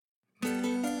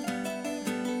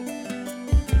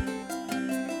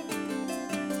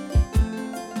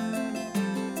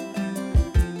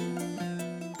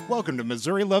welcome to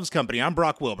Missouri Loves Company. I'm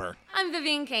Brock Wilbur. I'm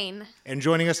Vivian Kane. And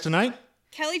joining us tonight?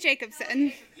 Kelly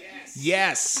Jacobsen.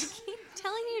 Yes. I keep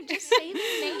telling you, just say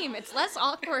the name. It's less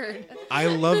awkward. I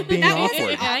love being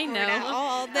awkward. I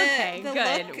know. The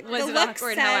Good. Was it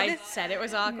awkward how I said it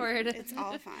was awkward? It's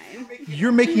all fine.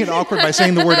 You're making it awkward by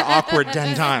saying the word awkward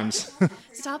 10 times.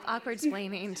 Stop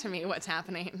awkward-splaining to me what's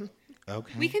happening.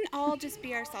 Okay. We can all just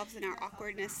be ourselves in our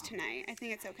awkwardness tonight. I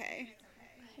think it's okay.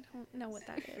 I don't know what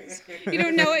that is. You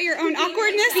don't know what your own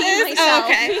awkwardness Being is? myself.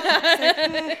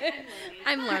 Oh, okay.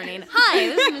 I'm learning. Hi,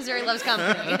 this is Missouri Loves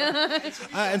Company.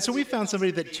 And so we found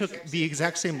somebody that took the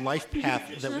exact same life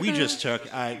path that we just took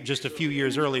just a few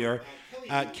years earlier.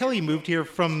 Kelly moved here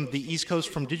from the East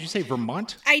Coast from, did you say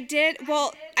Vermont? I did.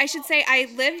 Well, I should say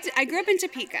I grew up in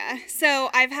Topeka. So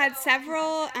I've had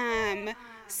several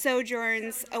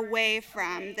sojourns away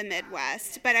from the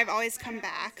Midwest, but I've always come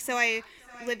back. So I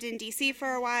lived in D.C.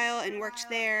 for a while and worked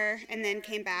there, and then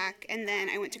came back, and then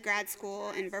I went to grad school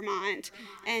in Vermont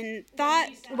and thought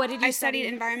What did you I studied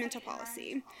environmental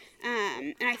policy.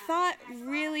 And I thought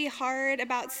really hard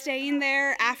about staying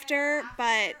there after,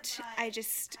 but I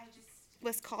just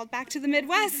was called back to the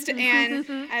Midwest, and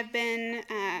I've been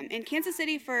in Kansas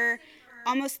City for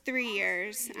almost 3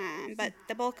 years, but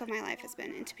the bulk of my life has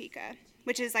been in Topeka,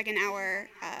 which is like an hour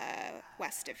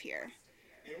west of here.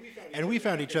 And we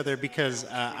found each other because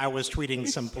I was tweeting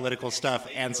some political stuff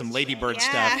and some Ladybird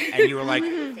stuff, and you were like,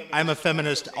 "I'm a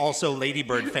feminist, also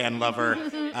Ladybird fan lover,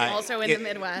 Also in the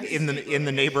Midwest, in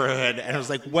the neighborhood." And I was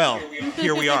like, "Well,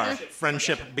 here we are,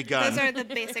 friendship begun." Those are the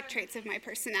basic traits of my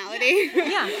personality.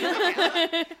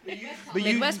 Yeah. But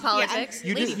Midwest politics.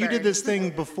 You did this thing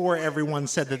before everyone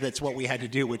said that that's what we had to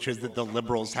do, which is that the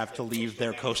liberals have to leave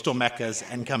their coastal meccas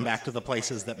and come back to the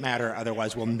places that matter.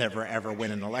 Otherwise, we'll never ever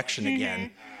win an election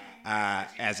again.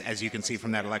 As you can see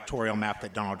from that electoral map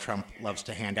that Donald Trump loves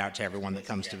to hand out to everyone that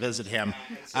comes to visit him.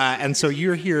 And so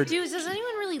you're here. Does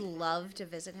anyone really love to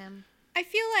visit him? I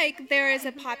feel like there is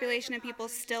a population of people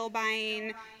still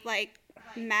buying like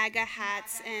MAGA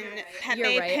hats and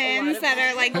Pepe pins that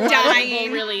are like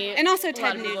dying. Really, and also a lot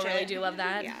Ted of people Nugent. really do love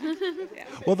that. Yeah.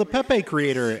 Well, the Pepe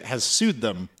creator has sued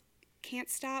them.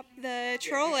 Can't stop the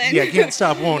trolling. Yeah, can't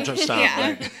stop, won't stop.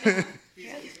 Yeah. Right?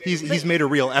 He's made a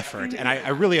real effort, and I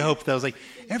really hope that was like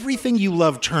everything you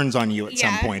love turns on you at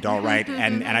some point, all right?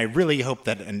 And I really hope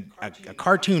that a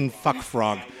cartoon fuck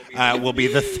frog will be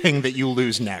the thing that you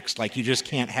lose next. Like you just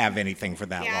can't have anything for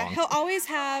that long. He'll always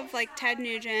have like Ted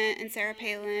Nugent and Sarah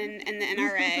Palin and the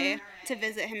NRA to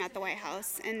visit him at the White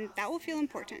House, and that will feel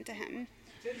important to him.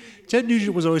 Ted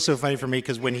Nugent was always so funny for me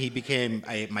because when he became,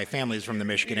 my family's from the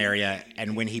Michigan area,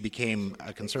 and when he became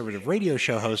a conservative radio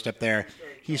show host up there,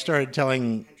 he started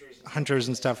telling hunters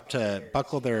and stuff to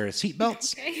buckle their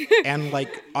seatbelts, and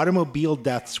like automobile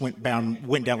deaths went down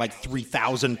like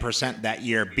 3,000% that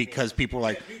year because people were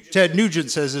like, Ted Nugent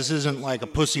says this isn't like a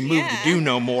pussy move to do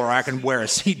no more. I can wear a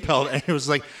seatbelt, and it was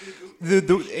like.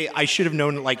 I should have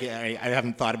known, like, I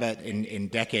haven't thought about it in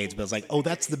decades, but it's like, oh,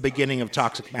 that's the beginning of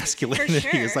toxic masculinity. For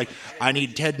sure. It's like, I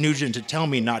need Ted Nugent to tell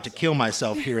me not to kill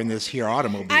myself here in this here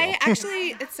automobile.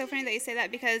 It's so funny that you say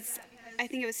that because I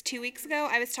think it was 2 weeks ago,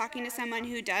 I was talking to someone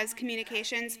who does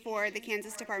communications for the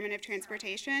Kansas Department of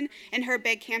Transportation, and her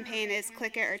big campaign is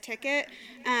Click It or Ticket.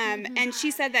 And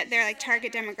she said that their, like,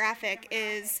 target demographic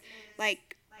is, like,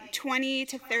 20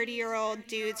 to 30-year-old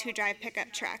dudes who drive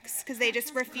pickup trucks because they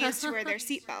just refuse to wear their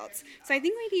seatbelts. So I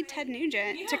think we need Ted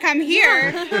Nugent to come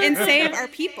here and save our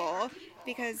people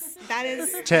because that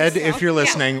is... Ted, if you're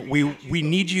listening, we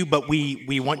need you, but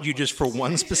we want you just for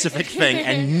one specific thing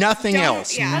and nothing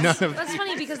else. Yeah. That's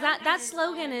funny because that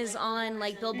slogan is on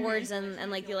like billboards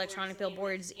and like the electronic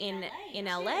billboards in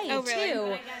LA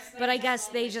too. But I guess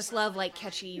they just love like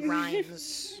catchy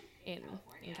rhymes in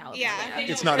California. Yeah.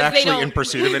 It's not actually in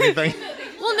pursuit of anything.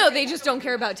 Well, no, they just don't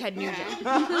care about Ted Nugent.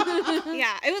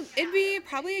 Yeah, it'd be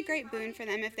probably a great boon for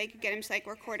them if they could get him to like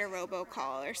record a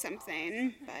robocall or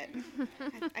something, but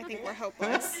I think we're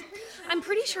hopeless. I'm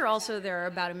pretty sure also there are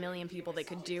about 1 million people that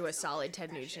could do a solid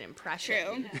Ted Nugent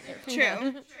impression.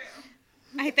 True.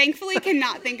 I thankfully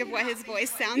cannot think of what his voice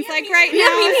sounds like right now.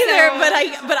 Yeah, me neither.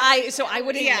 So. But I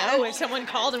wouldn't know if someone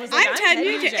called and was like, I'm Ted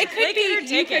Nugent. It could be you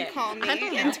ticket. could call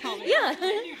me and tell me. Yeah,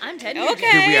 I'm Ted Nugent.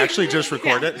 Okay. Did we actually just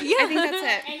record it? Yeah, I think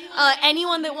that's it.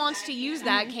 Anyone that wants to use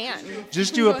that can.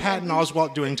 Just do a Patton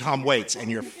Oswalt doing Tom Waits,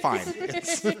 and you're fine.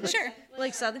 Sure.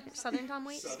 Like Southern Tom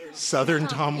Waits? Southern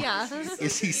Tom? Yeah.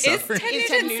 Is he Southern? Is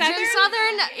Ted Nugent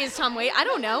Southern? Is Tom Waits? I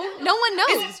don't know. No one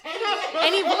knows.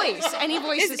 Any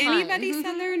voice is fine. Is anybody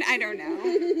Southern? I don't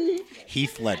know.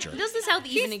 Heath Ledger. Does the South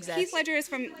even exist? Heath Ledger is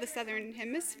from the Southern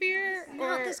Hemisphere?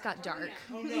 Well, this got dark.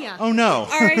 Yeah. Oh, no.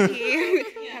 R.I.P.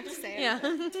 We have to say it. Yeah.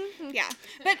 Yeah.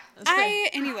 But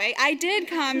anyway, I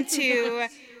did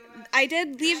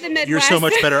leave the Midwest. You're so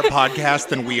much better at podcasts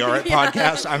than we are at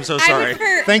podcasts. I'm so sorry.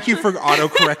 Thank you for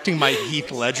auto-correcting my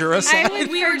Heath Ledger aside.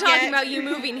 We were talking about you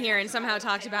moving here and somehow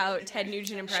talked about Ted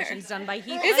Nugent impressions done by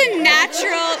Heath Ledger.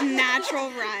 It's a natural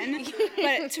run.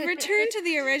 But to return to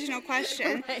the original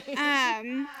question,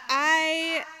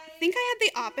 I think I had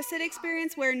the opposite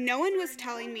experience where no one was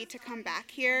telling me to come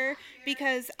back here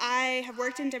because I have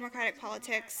worked in Democratic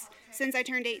politics since I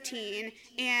turned 18,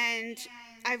 and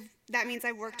that means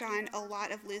I've worked on a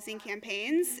lot of losing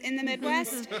campaigns in the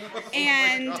Midwest.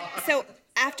 And so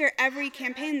after every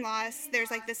campaign loss,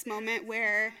 there's like this moment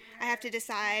where I have to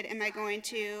decide, am I going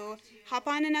to hop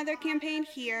on another campaign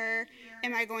here?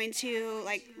 Am I going to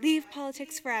like leave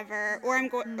politics forever? Or am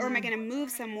I going to move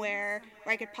somewhere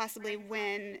where I could possibly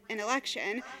win an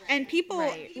election? And people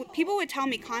would tell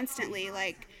me constantly,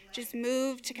 like, just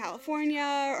move to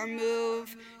California or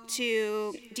move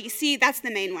to D.C. That's the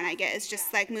main one I get, is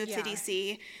just like move to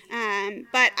D.C.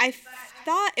 But I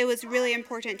thought it was really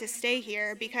important to stay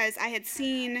here because I had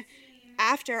seen,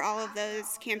 after all of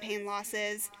those campaign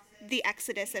losses, the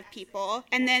exodus of people.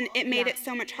 And then it made it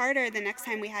so much harder the next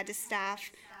time we had to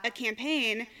staff a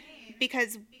campaign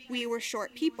because we were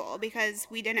short people, because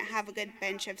we didn't have a good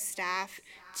bench of staff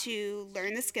to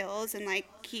learn the skills and like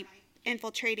keep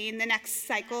infiltrating the next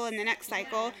cycle and the next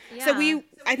cycle. Yeah. So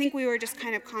I think we were just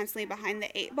kind of constantly behind the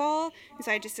 8 ball. And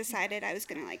so I just decided I was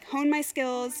going to like hone my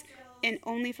skills and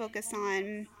only focus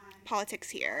on politics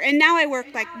here. And now I work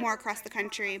like more across the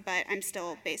country, but I'm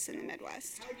still based in the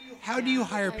Midwest. How do you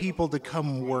hire people to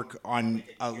come work on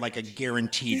like a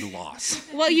guaranteed loss?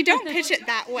 Well, you don't pitch it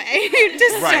that way to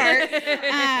start.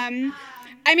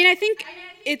 I mean, I think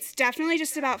it's definitely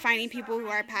just about finding people who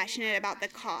are passionate about the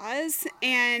cause.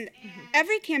 And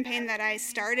every campaign that I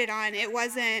started on, it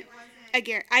wasn't I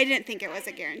didn't think it was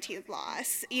a guaranteed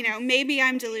loss. You know, maybe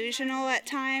I'm delusional at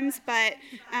times, but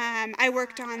I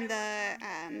worked on the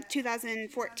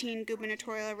 2014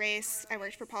 gubernatorial race. I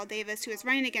worked for Paul Davis, who was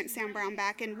running against Sam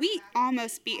Brownback, and we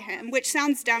almost beat him, which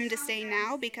sounds dumb to say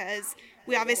now because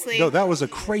we obviously... No, that was a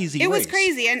crazy race. It was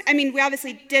crazy, and I mean, we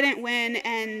obviously didn't win,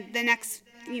 and the next,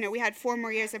 we had 4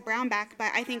 more years of Brownback,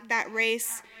 but I think that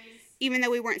race, even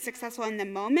though we weren't successful in the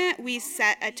moment, we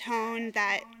set a tone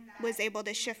that was able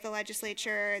to shift the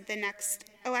legislature the next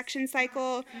election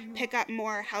cycle, pick up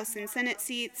more House and Senate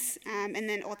seats, and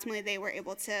then ultimately they were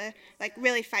able to like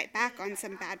really fight back on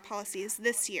some bad policies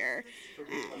this year.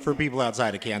 For people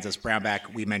outside of Kansas,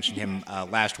 Brownback, we mentioned him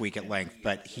last week at length,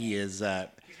 but he is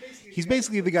he's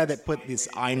basically the guy that put this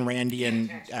Ayn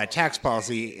Randian tax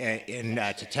policy in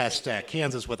to test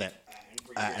Kansas with it.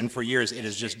 And for years, it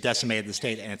has just decimated the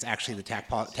state, and it's actually the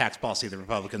tax policy the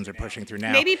Republicans are pushing through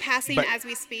now. Maybe passing as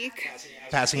we speak.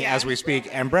 Passing as we speak.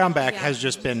 And Brownback has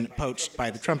just been poached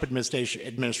by the Trump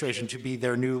administration to be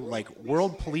their new,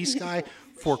 world police guy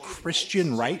for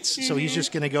Christian rights. Mm-hmm. So he's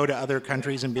just going to go to other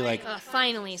countries and be like...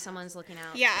 finally, someone's looking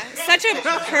out. Yeah, such a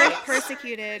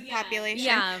persecuted population.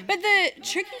 Yeah. But the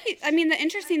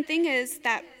interesting thing is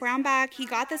that Brownback, he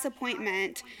got this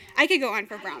appointment. I could go on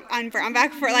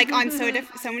Brownback for on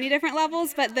so many different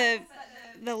levels, but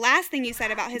the last thing you said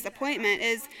about his appointment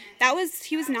is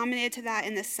he was nominated to that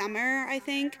in the summer, I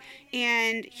think,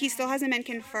 and he still hasn't been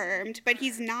confirmed, but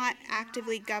he's not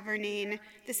actively governing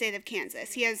the state of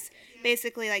Kansas. He has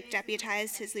basically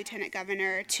deputized his lieutenant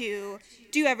governor to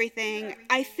do everything,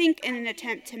 I think, in an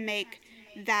attempt to make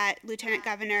that lieutenant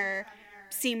governor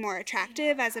seem more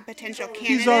attractive as a potential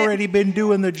candidate. He's already been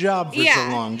doing the job for so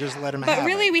long. Just let him have it. But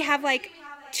really, we have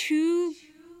 2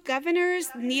 governors.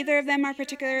 Neither of them are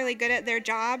particularly good at their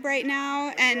job right now.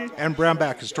 And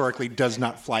Brownback historically does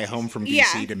not fly home from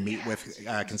D.C. to meet with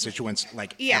constituents ever.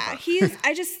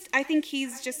 I think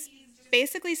he's just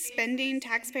basically spending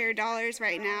taxpayer dollars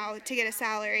right now to get a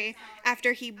salary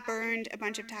after he burned a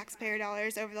bunch of taxpayer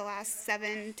dollars over the last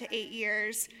 7 to 8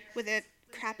 years with a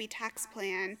crappy tax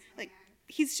plan.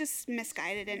 He's just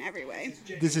misguided in every way.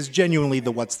 This is genuinely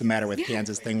the what's the matter with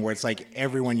Kansas thing, where it's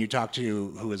everyone you talk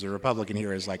to who is a Republican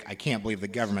here is I can't believe the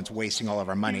government's wasting all of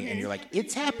our money. And you're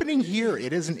it's happening here.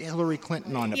 It isn't Hillary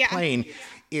Clinton on a plane.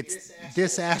 It's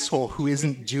this asshole who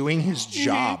isn't doing his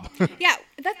job. Yeah,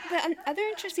 the other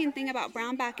interesting thing about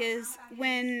Brownback is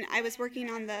when I was working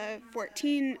on the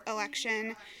 2014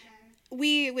 election,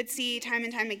 we would see time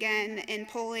and time again in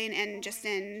polling and just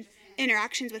in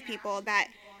interactions with people that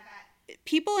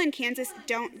people in Kansas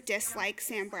don't dislike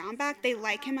Sam Brownback. They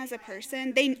like him as a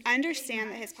person. They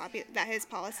understand that his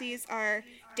policies are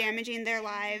damaging their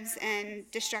lives and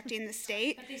destructing the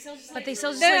state. But they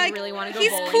still just like really want to go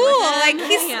he's bowling cool.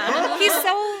 with him. Like he's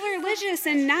so religious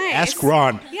and nice. Ask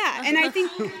Ron. Yeah, and I think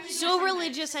so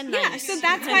religious and nice. yeah, so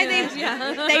that's why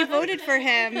they voted for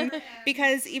him,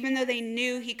 because even though they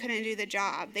knew he couldn't do the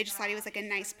job, they just thought he was like a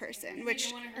nice person,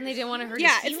 which and they didn't want to hurt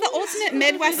yeah, his it's the ultimate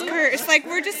Midwest curse. Like,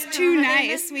 we're just too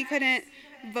nice. We couldn't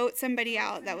vote somebody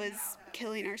out that was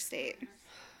killing our state.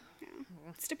 Yeah,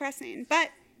 it's depressing, but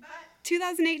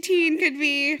 2018 could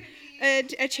be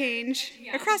a change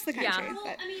across the country. Yeah.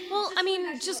 But. Well, I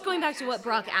mean, just going back to what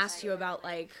Brock asked you about,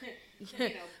 like,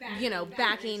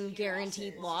 backing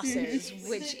guaranteed losses,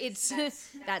 which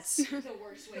that's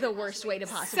the worst way to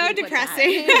possibly so put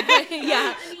depressing. That.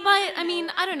 Yeah, but I mean,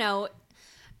 I don't know.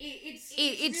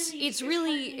 It's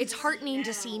really heartening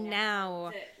to see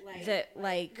now that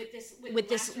like with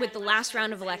the last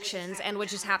round of elections and what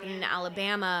just happened in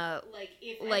Alabama,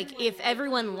 like if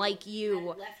everyone like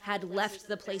you had left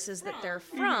the places that they're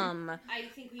from,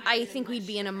 I think we'd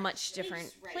be in a much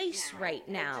different place right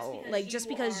now. Like just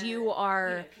because you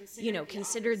are,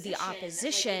 considered the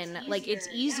opposition, like it's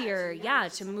easier,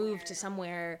 to move to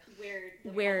somewhere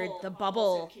where the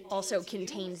bubble also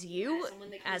contains you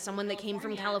as someone that came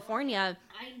from California.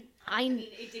 I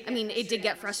mean, it did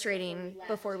get frustrating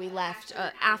before we left.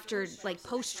 After, like,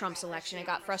 post-Trump's election, it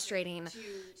got frustrating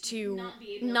to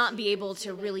not be able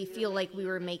to really feel like we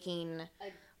were making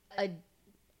a...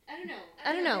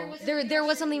 I don't know. There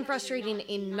was something frustrating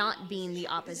in not being the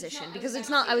opposition, because it's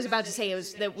not. I was about to say it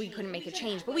was that we couldn't make a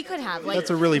change, but we could have. Like, that's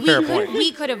a really fair point.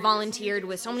 We could have volunteered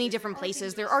with so many different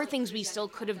places. There are things we still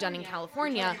could have done in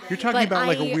California. You're talking about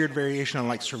like a weird variation on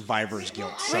like survivor's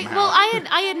guilt somehow. Right, well,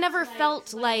 I had never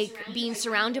felt like being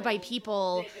surrounded by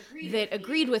people that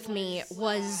agreed with me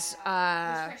was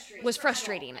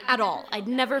frustrating at all. I'd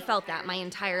never felt that my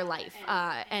entire life,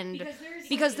 and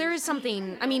because there is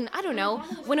something. I mean, I don't know.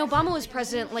 When Obama was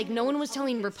president, like no one was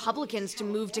telling Republicans to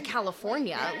move to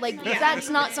California. Like that's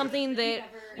not something that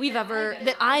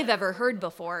I've ever heard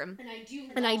before.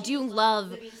 And I do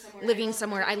love living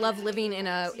somewhere. I love living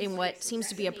in what seems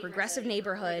to be a progressive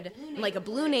neighborhood, like a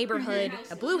blue neighborhood,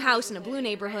 a blue house in a blue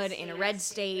neighborhood in a red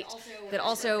state that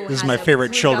also This is my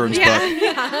favorite children's book.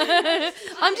 Yeah.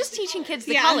 I'm just teaching kids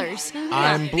the colors.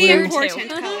 I'm blue. The important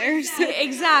colors.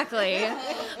 Exactly.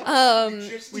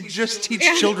 We just teach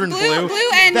children blue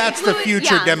and that's the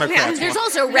future Democrats. There's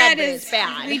also red, but is it's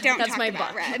bad. We don't That's talk my about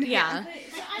book. red. Yeah.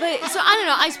 But so I don't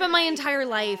know. I spent my entire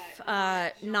life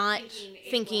not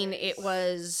thinking it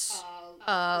was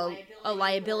a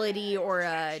liability or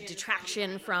a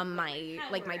detraction from my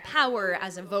power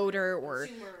as a voter or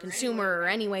consumer or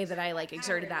any way that I like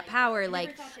exerted that power.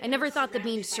 Like I never thought that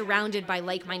being surrounded by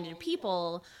like-minded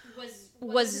people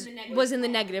was in the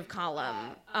negative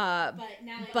column,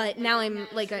 but now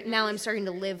I'm starting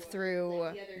to live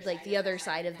through like the other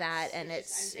side of that, and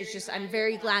it's just I'm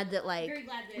very glad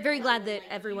that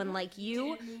everyone like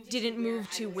you didn't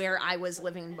move to where I was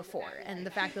living before, and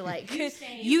the fact that like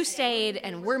you stayed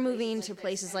and we're moving to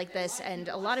places like this, and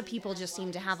a lot of people just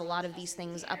seem to have a lot of these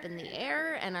things up in the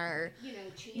air and are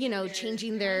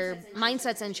changing their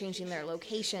mindsets and changing their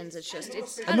locations.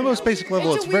 It's on the most basic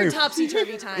level, it's very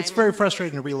topsy-turvy time. It's very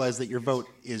frustrating to realize that your vote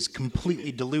is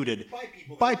completely diluted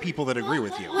by people that agree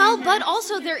with you. Well, but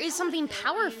also there is something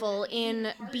powerful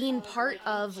in being part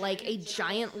of like a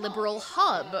giant liberal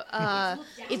hub.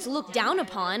 It's looked down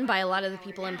upon by a lot of the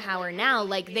people in power now.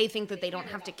 Like they think that they don't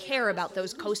have to care about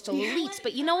those coastal elites.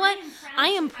 But you know what?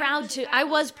 I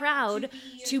was proud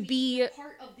to be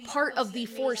part of the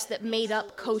force that made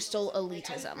up coastal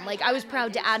elitism. Like I was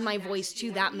proud to add my voice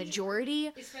to that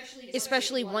majority,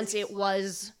 especially once it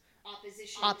was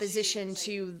opposition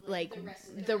to like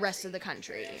the rest of the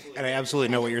country. And I absolutely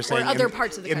know what you're saying. Or other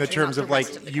parts of the country. In the terms of like,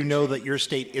 that your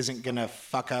state isn't gonna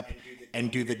fuck up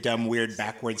and do the dumb, weird,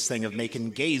 backwards thing of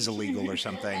making gays illegal or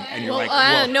something. And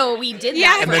you're no, we did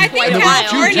Yeah, that for I think quite a while.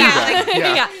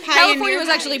 California, California was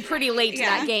actually pretty late to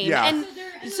that game. Yeah.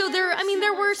 And so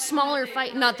there were smaller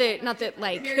fights. Not that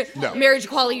like marriage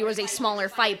equality was a smaller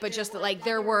fight, but just that like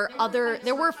there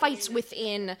were fights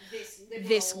within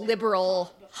this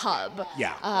liberal hub.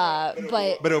 Yeah.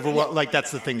 But overall, like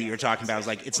that's the thing that you're talking about is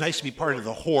like it's nice to be part of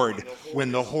the horde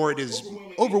when the horde is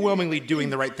overwhelmingly doing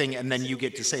the right thing, and then you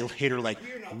get to say later like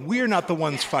we're not the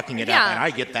ones fucking it up, and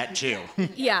I get that too.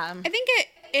 Yeah. I think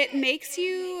it makes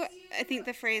you. I think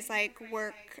the phrase like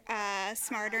work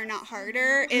smarter, not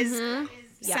harder is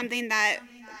something that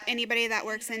anybody that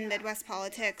works in Midwest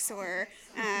politics or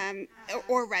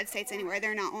red states anywhere.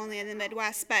 They're not only in the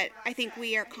Midwest, but I think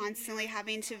we are constantly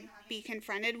having to be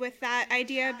confronted with that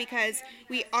idea because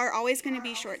we are always going to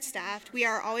be short-staffed. We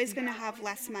are always going to have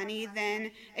less money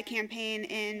than a campaign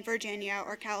in Virginia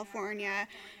or California,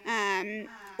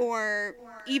 or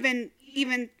even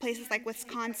places like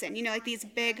Wisconsin, like these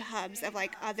big hubs of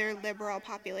like other liberal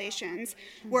populations.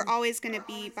 We're always going to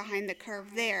be behind the curve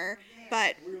there,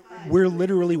 but we're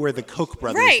literally where the Koch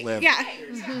brothers live. Yeah.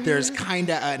 There's kind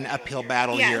of an uphill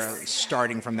battle here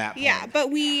starting from that point. Yeah,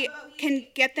 but we can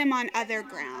get them on other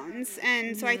grounds,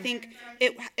 and so I think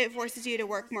it forces you to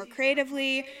work more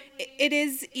creatively. It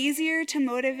is easier to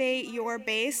motivate your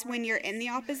base when you're in the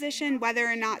opposition, whether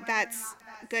or not that's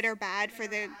good or bad for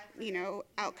the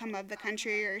outcome of the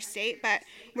country or state, but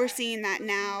we're seeing that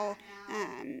now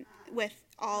with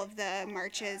all of the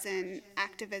marches and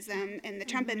activism in the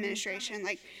Trump administration.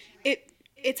 Like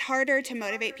it's harder to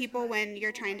motivate people when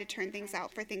you're trying to turn things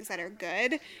out for things that are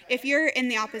good. If you're in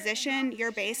the opposition,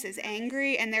 your base is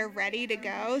angry and they're ready to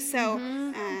go. So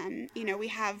we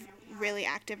have really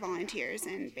active volunteers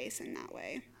and base in that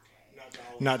way.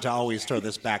 Not to always throw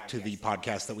this back to the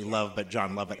podcast that we love, but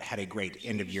John Lovett had a great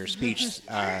end-of-year speech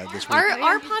this week.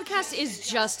 Our podcast is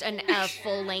just a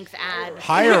full-length ad.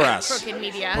 Hire us. Crooked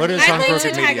Media. Put us on I'd like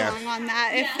Crooked to tag Media. along on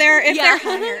that if they're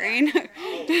hiring.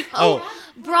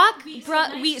 Brock,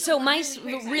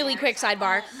 really quick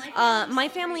sidebar. My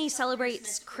family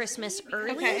celebrates Christmas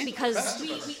early because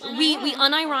we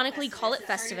unironically call it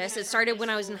Festivus. It started when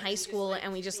I was in high school,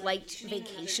 and we just liked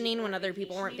vacationing when other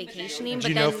people weren't vacationing. Do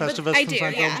you know Festivus I from do,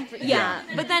 Seinfeld? Yeah,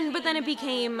 but then it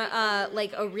became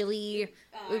like a really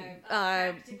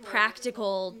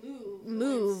practical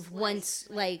move once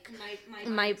like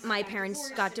my parents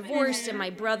got divorced and my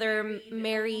brother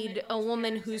married a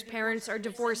woman whose parents are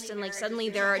divorced, and like suddenly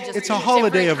there are just it's a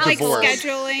holiday of like divorce.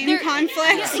 scheduling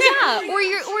conflicts. Yeah, or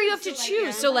you have to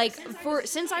choose. So like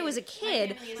since I was a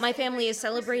kid, my family has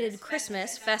celebrated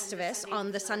Christmas, Festivus,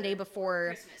 on the Sunday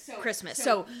before Christmas.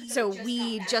 So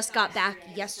we just got back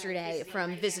yesterday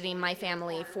from visiting my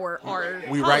family for our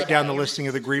We write down the listing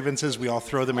of the grievances. We all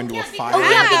throw them into a fire. Oh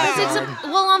yeah, in the because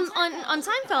backyard. on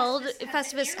Seinfeld,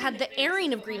 Festivus had the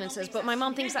airing of grievances, but my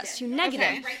mom thinks that's too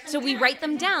negative. Okay. So we write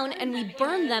them down and we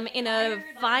burn them in a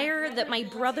fire that my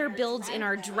brother builds in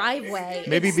our driveway.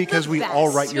 Maybe it's because we best.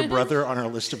 all write your brother on our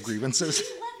list of grievances.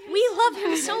 We love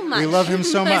him so much. We love him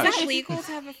so much. Is that legal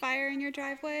to have a fire in your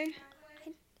driveway?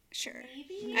 Sure.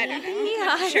 I don't know.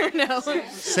 Yeah, I don't know.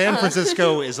 San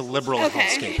Francisco is a liberal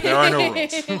hellscape. There are no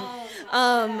rules.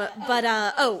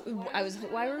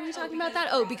 Why were we talking about that?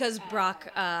 Oh, because Brock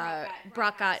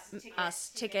got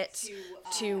us tickets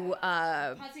to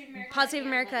Pod Save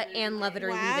America and Love It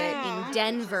or Leave It in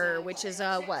Denver, which is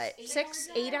a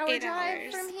 6-8 hour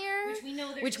drive from here.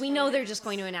 Which we know they're just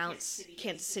going to announce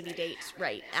Kansas City dates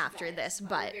right after this,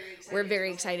 but we're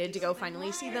very excited to go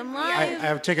finally see them live. I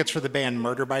have tickets for the band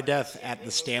Murder by Death at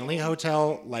the Stanley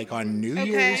Hotel, like on New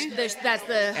Year's. That's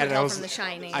the hotel from The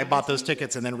Shining. I bought those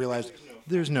tickets and then realized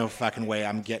there's no fucking way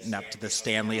I'm getting up to the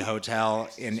Stanley Hotel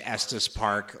in Estes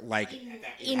Park,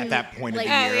 at that point of the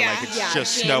year. Like it's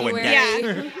just snowing down.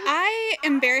 Yeah. I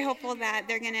am very hopeful that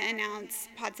they're going to announce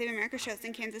Pod Save America shows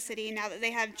in Kansas City now that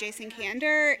they have Jason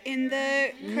Kander in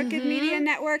the Crooked Media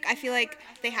Network. I feel like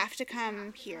they have to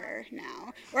come here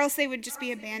now, or else they would just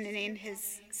be abandoning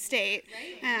his state.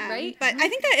 Right? But I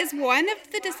think that is one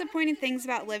of the disappointing things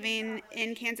about living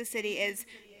in Kansas City is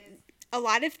a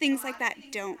lot of things like that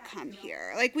don't come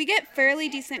here. Like we get fairly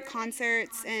decent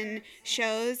concerts and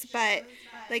shows, but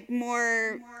like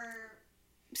more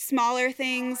smaller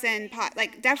things and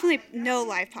definitely no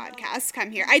live podcasts come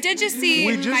here. I did just see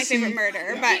My Favorite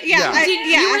Murder, but you were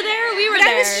there. We were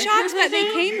there. I was shocked that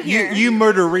they came here. You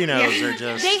murderinos are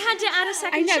just. They had to add a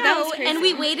second show, and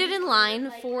we waited in line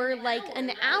for like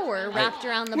an hour wrapped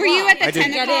around the block. Were you at the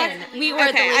 10 o'clock? We were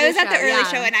at the later show. I was at the early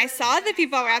show, and I saw the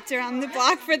people wrapped around the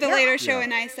block for the later show,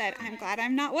 and I said, I'm glad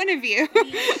I'm not one of you.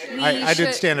 I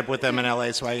did stand up with them in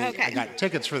LA, so I got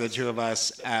tickets for the two of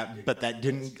us, but that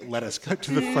didn't let us cut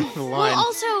to the front of the line. Well,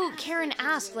 also, Karen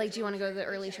asked, do you want to go to the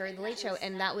early show or the late show?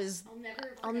 And that was,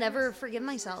 I'll never forgive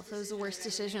myself. It was the worst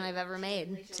decision I've ever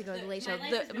made to go to the late show.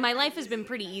 my life has been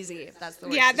pretty easy, if that's the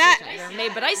worst Yeah, decision I've ever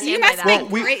made, but I stand by that. You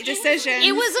must make great decisions.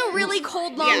 It was a really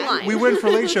cold, long line. We went for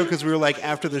late show because we were like,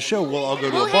 after the show, we'll all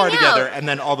go to a bar together, and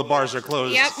then all the bars are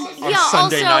closed on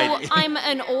Sunday night. Also, I'm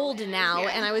an old now,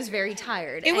 and I was very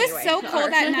tired. It was so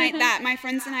cold that night that my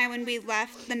friends and I, when we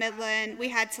left the Midland, we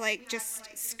had to like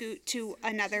just scoot to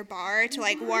another bar to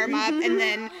like warm up, and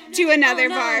then to another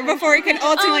bar before we could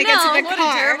ultimately get to the what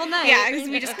car. A terrible night. Yeah, because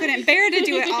we just couldn't bear to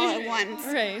do it all at once.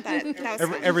 Right. But that was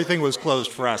fun. Everything was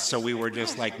closed for us, so we were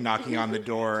just like knocking on the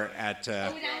door at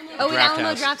in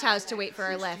Alamo Draft House to wait for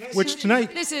our lift. Which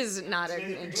tonight, this is not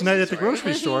a tonight at the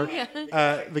grocery store,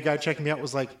 the guy checking me out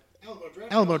was like,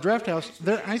 Alamo Draft House,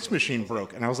 their ice machine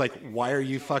broke. And I was like, why are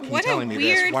you fucking telling me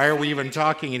this? Why are we even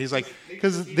talking? And he's like,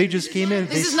 because they just came in.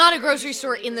 This is not a grocery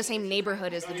store in the same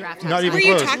neighborhood as the Draft House. Not even Were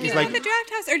you close. talking He's about like, the Draft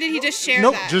House, or did he just share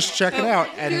nope, that? just check it out.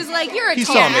 And he was like, you're a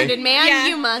tall-minded man. Yeah.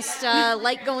 You must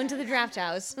like going to the Draft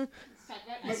House.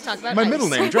 Let's talk about my ice. middle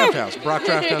name, Draft House, Brock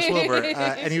Draft House Wilbur.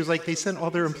 And he was like, they sent all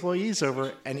their employees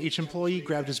over, and each employee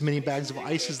grabbed as many bags of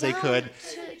ice as they could.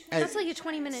 That's like a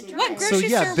 20-minute drive. What grocery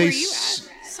store were you at?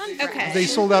 Sunfresh. Okay. They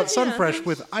sold out Sunfresh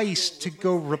with ice to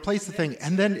go replace the thing.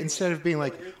 And then instead of being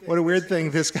like, what a weird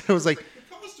thing, this guy was like,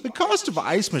 the cost of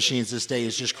ice machines this day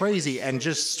is just crazy. And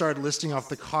just started listing off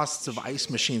the costs of ice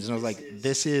machines. And I was like,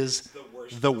 this is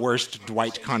the worst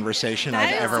Dwight conversation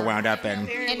I've ever wound up in.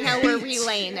 And now we're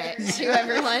relaying it to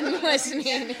everyone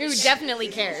listening who definitely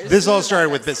cares. This all started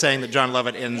with saying that John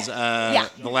Lovett ends the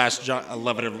last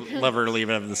Lover Leave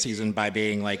It of the season by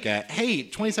being like, hey,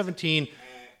 2017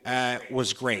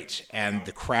 was great, and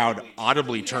the crowd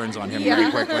audibly turns on him very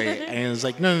quickly, and he was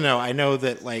like, no, I know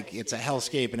that like it's a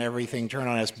hellscape and everything turned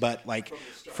on us, but like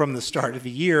from the start of the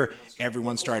year,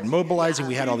 everyone started mobilizing,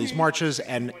 we had all these marches,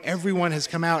 and everyone has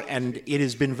come out, and it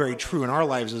has been very true in our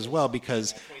lives as well,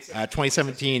 because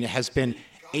 2017 has been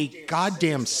a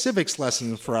goddamn civics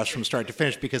lesson for us from start to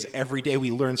finish, because every day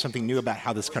we learn something new about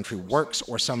how this country works,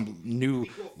 or some new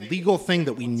legal thing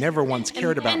that we never once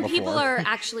cared about and before. People are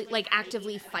actually like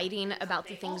actively fighting about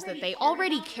the things that they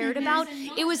already cared about.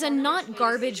 It was a not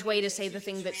garbage way to say the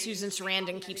thing that Susan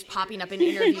Sarandon keeps popping up in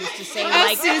interviews to say,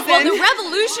 like, well, the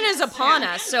revolution is upon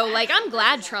us, so like I'm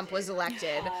glad Trump was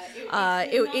elected.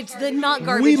 It's the not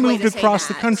garbage way to say that. We moved across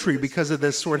the country because of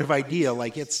this sort of idea.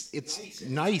 Like it's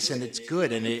nice and it's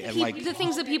good. And like the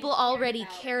things that people already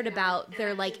cared about,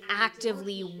 they're like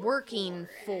actively working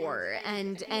for,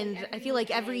 and I feel like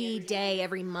every day,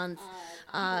 every month,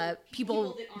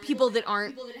 people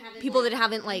that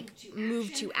haven't like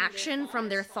moved to action from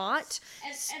their thought,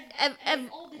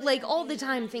 like all the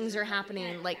time things are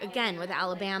happening. Like again with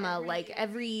Alabama, like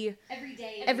every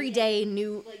day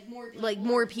new, like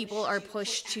more people are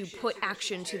pushed to put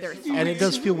action to their thoughts. And it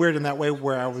does feel weird in that way,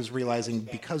 where I was realizing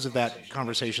because of that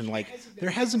conversation, like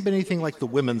there hasn't been anything like the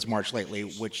Women's March lately,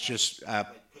 which just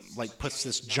like puts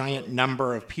this giant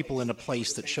number of people in a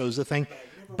place that shows the thing.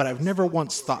 But I've never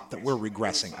once thought that we're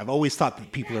regressing. I've always thought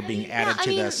that people are being added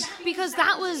to this. Because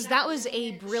that was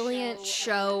a brilliant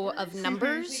show of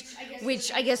numbers,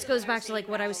 which I guess goes back to like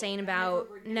what I was saying about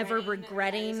never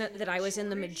regretting that I was in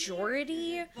the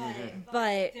majority.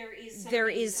 But there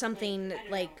is something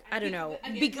like, I don't know,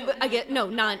 because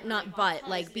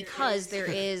there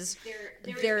is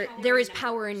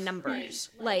power in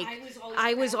numbers. Like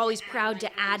I was always proud to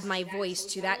add my voice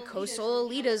to that coastal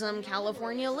elitism,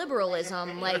 California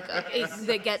liberalism, like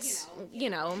that gets,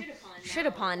 shit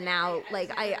upon now.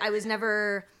 Like I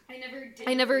never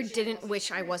didn't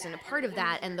wish I wasn't a part of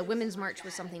that, and the Women's March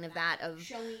was something of that, of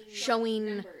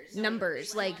showing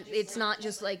numbers. Like it's not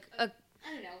just like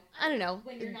I don't know,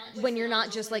 when you're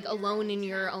not just like alone in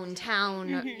your own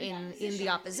town in the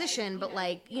opposition, but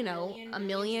like,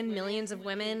 millions of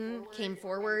women came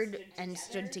forward and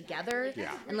stood together.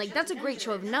 Yeah. And like, that's a great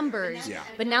show of numbers. Yeah.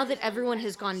 But now that everyone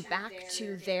has gone back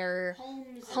to their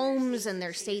homes and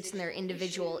their states and their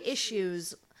individual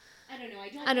issues,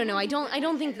 I don't know. I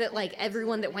don't think that like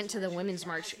everyone that went to the Women's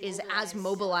March is as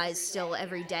mobilized still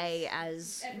every day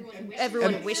as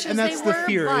everyone wishes they were. And that's the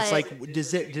fear. It's like,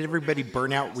 did everybody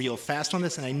burn out real fast on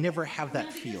this? And I never have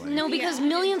that feeling. No, because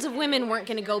millions of women weren't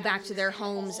going to go back to their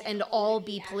homes and all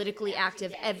be politically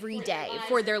active every day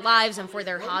for their lives and for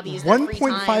their hobbies.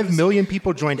 1.5 million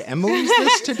people joined Emily's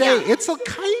list today. Yeah. It's a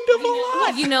kind of a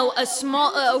lot.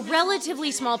 A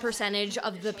relatively small percentage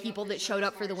of the people that showed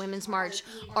up for the Women's March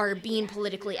are being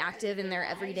politically active in their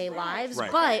everyday lives,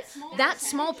 right. But that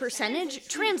small percentage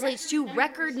translates to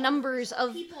record numbers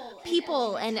of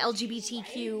people and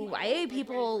LGBTQIA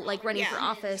people like running for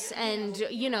office, and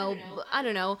I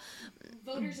don't know,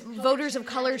 voters of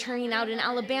color turning out in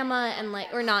Alabama, and like,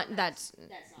 or not, that's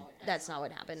That's not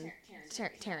what happened.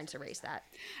 Terrence erased that.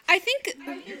 I think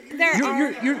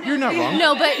you're not wrong.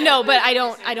 No, but I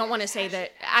don't want to say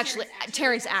that. Actually,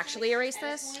 Terrence actually erased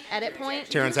this edit point.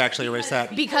 Terrence actually erased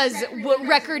that because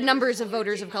record numbers of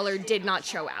voters of color did not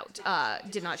show up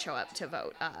to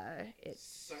vote.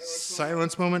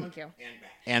 Silence moment. Thank you.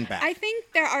 And back. I think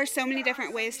there are so many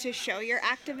different ways to show your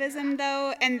activism,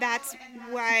 though, and that's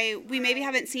why we maybe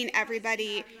haven't seen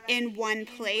everybody in one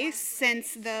place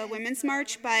since the Women's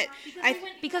March. But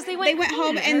because they went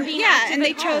home and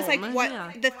they chose like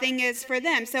what the the thing is for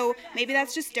them. So maybe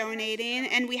that's just donating,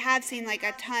 and we have seen like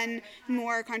a ton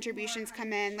more contributions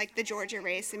come in, like the Georgia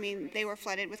race. I mean, they were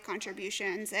flooded with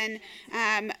contributions, and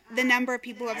the number of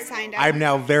people who have signed up. I'm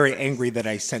now very angry that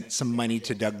I sent some money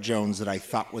to Doug Jones that I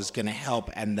thought was going to help.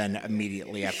 And then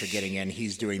immediately after getting in,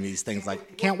 he's doing these things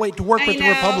like, can't wait to work with the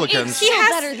Republicans. It's still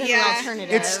better than the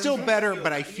alternative. It's still better,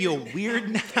 but I feel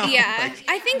weird now. Yeah,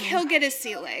 I think he'll get his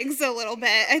sea legs a little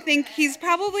bit. I think he's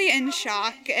probably in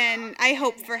shock, and I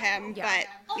hope for him, but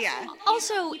yeah.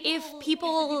 Also, if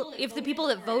the people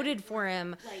that voted for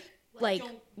him, like,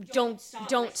 don't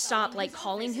stop like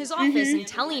calling his office and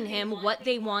telling him what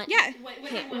they want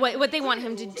what they want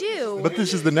him to do. But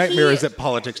this is the nightmare is that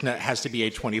politics has to be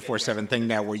a 24/7 thing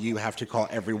now where you have to call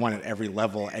everyone at every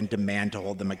level and demand to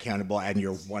hold them accountable, and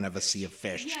you're one of a sea of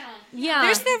fish. Yeah.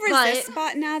 There's the resist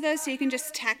bot now though, so you can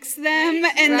just text them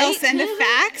and they'll send a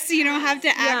fax. You don't have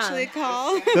to actually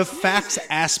call. The fax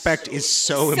aspect is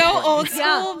so important. So old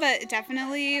school, but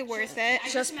definitely worth it.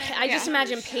 I just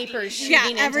imagine papers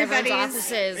shooting into everyone's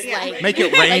offices. Like, make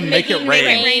it rain, make it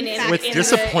rain. With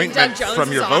disappointment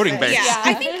from your voting base. Yeah,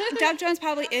 I think Doug Jones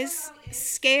probably is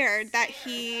scared that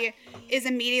he is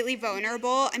immediately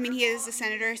vulnerable. I mean, he is a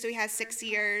senator, so he has 6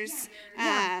 years.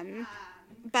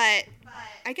 But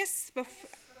I guess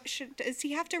does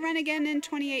he have to run again in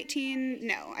 2018?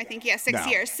 No, I think he has 6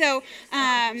 years. So,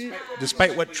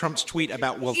 despite what Trump's tweet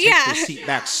about we'll take the seat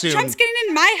back soon. Trump's getting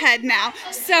in my head now.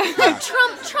 So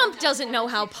Trump doesn't know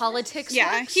how politics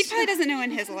works. He probably doesn't know when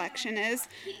his election is.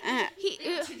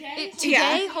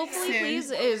 Today, hopefully, please,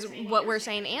 is what we're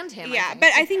saying, and him. Yeah, but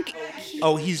I think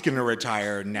he's going to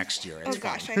retire next year. It's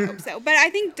gosh, I hope so. But I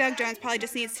think Doug Jones probably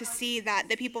just needs to see that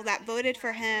the people that voted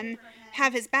for him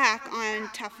have his back on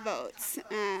tough votes.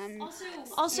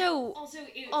 Also,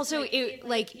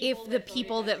 if the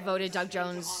people that voted Doug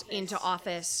Jones into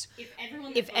office,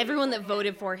 if everyone that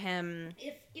voted for him,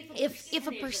 if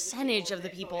a percentage of the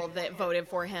people that voted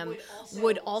for him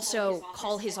would also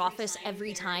call his office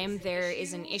every time there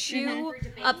is an issue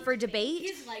up for debate,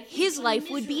 his life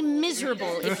would be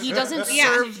miserable if he doesn't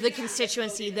serve the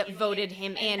constituency that voted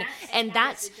him in. And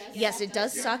that's, yes, it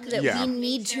does suck that we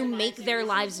need to make their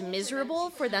lives miserable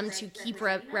for them to keep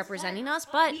representing us,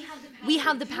 but we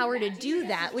have the power to do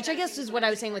that, which I guess is what I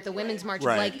was saying with the Women's March.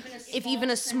 Right. Like, if even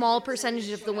a small percentage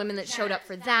of the women that showed up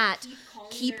for that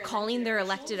keep calling their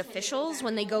elected officials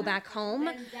when they go back home,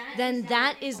 then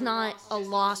that is not a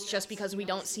loss just because we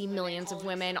don't see millions of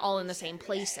women all in the same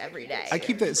place every day. I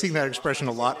keep seeing that expression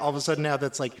a lot. All of a sudden now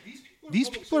that's like, these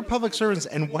people are public servants,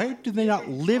 and why do they not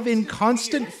live in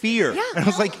constant fear? Yeah. And I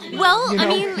was like,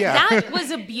 that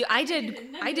was I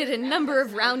did a number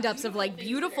of roundups of like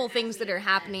beautiful things that are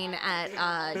happening at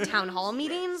town hall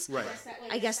meetings. Right.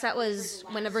 I guess that was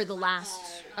whenever the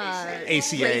last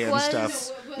ACA break and was.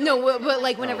 Stuff. No, but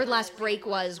like whenever the last break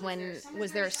was,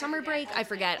 was there a summer break? I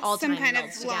forget. All some time kind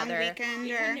of together. long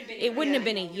weekend, or it wouldn't have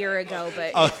been a year ago,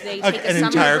 but if they take an a summer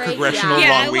entire break, congressional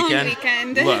long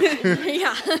weekend. Look,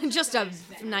 yeah, just a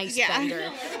nice bender.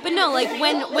 But no, like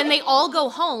when they all go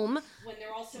home,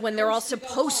 when they're all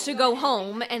supposed to go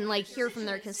home and like hear from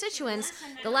their constituents,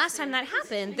 the last time that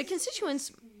happened, the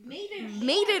constituents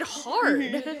made it hard.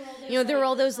 You know, there were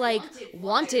all those like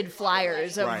wanted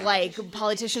flyers of like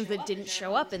politicians that didn't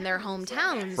show up in their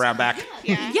hometowns. Brownback.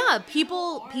 Yeah,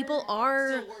 people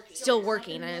are still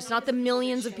working, and it's not the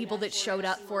millions of people that showed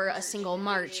up for a single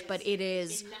march, but it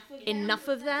is enough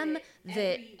of them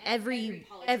that every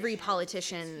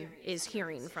politician is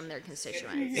hearing from their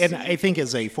constituents. And I think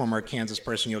as a former Kansas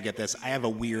person, you'll get this. I have a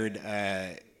weird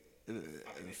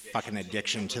fucking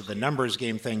addiction to the numbers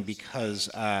game thing because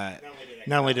not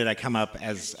only did I come up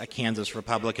as a Kansas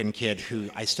Republican kid who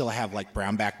I still have like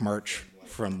brownback merch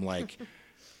from like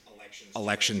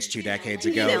elections 2 decades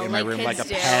ago in my room, like a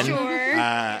pen.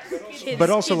 Sure. But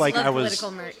also like I merch.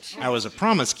 was a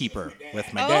Promise Keeper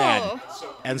with my dad.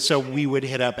 And so we would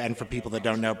hit up, and for people that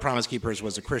don't know, Promise Keepers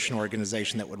was a Christian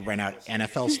organization that would rent out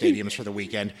NFL stadiums for the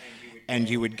weekend. And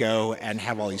you would go and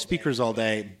have all these speakers all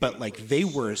day, but like they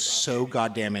were so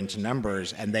goddamn into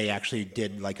numbers, and they actually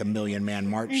did like a 1 million man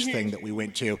march thing that we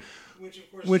went to,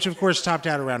 which of course topped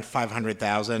out around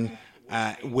 500,000.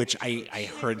 Which I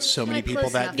heard so many people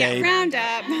that day round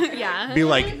up. be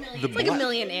like, like a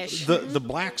million-ish. The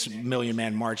Blacks Million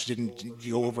Man March didn't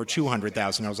go over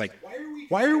 200,000. I was like,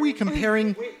 why are we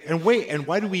comparing? And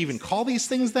why do we even call these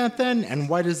things that then? And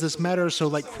why does this matter? So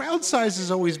like crowd size has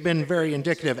always been very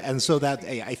indicative, and so that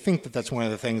I think that's one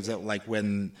of the things that like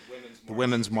when the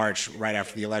Women's March right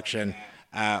after the election.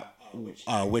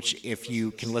 Which, if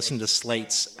you can listen to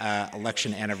Slate's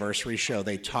election anniversary show,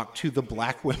 they talked to the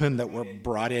black women that were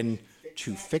brought in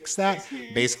to fix that.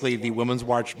 Basically, the Women's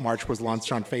March was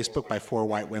launched on Facebook by 4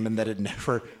 white women that had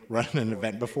never run an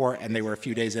event before, and they were a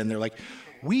few days in. They're like,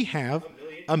 we have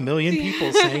 1 million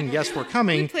people saying, yes, we're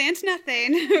coming. We planned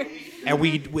nothing. And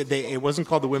it wasn't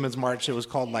called the Women's March. It was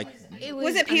called like...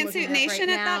 Was it Pantsuit Nation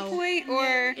at that point?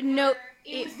 Or no...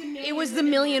 It was the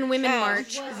Million Women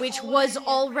March, which was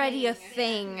already a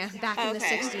thing back in the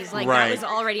 60s. Like, that was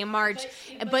already a march.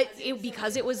 But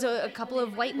because it was a couple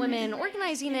of white women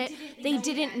organizing it, they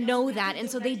didn't know that. And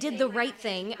so they did the right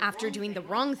thing after doing the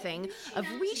wrong thing of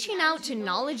reaching out to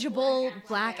knowledgeable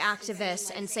black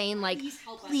activists and saying, like,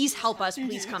 please help us,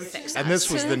 please come fix us. And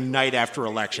this was the night after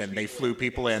election. They flew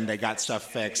people in, they got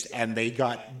stuff fixed, and they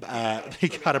got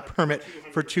a permit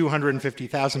for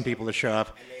 250,000 people to show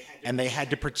up. And they had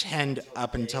to pretend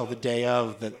up until the day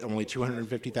of that only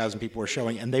 250,000 people were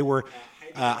showing. And they were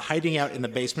hiding out in the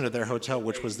basement of their hotel,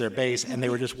 which was their base. And they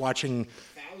were just watching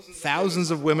thousands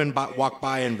of women walk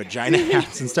by in vagina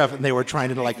hats and stuff. And they were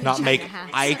trying to like not make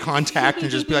eye contact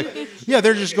and just be like, yeah,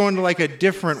 they're just going to like a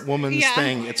different woman's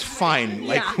thing. It's fine.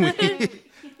 Like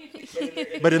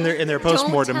But in their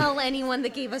postmortem, don't tell anyone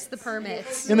that gave us the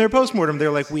permits. In their postmortem,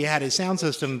 they're like, we had a sound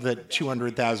system that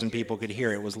 200,000 people could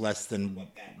hear. It was less than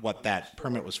what that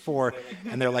permit was for,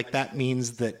 and they're like, that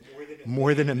means that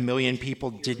more than 1 million people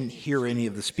didn't hear any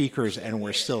of the speakers and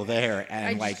were still there,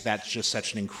 and like that's just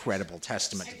such an incredible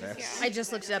testament to this. I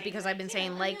just looked it up because I've been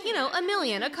saying like,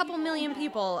 a couple million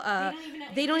people.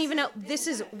 They don't even know. This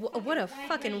is what a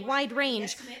fucking wide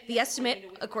range. The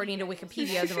estimate, according to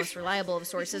Wikipedia, the most reliable of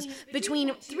sources,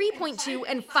 between 3.2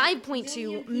 and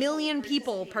 5.2 million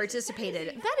people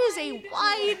participated. That is a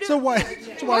wide. It's a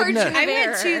wide net. I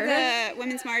went to the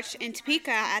Women's March in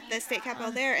Topeka at the state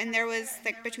capitol there, and there was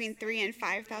like between 3,000 and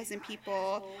 5,000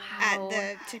 people at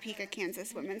the Topeka,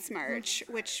 Kansas Women's March,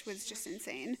 which was just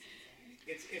insane.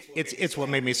 It's what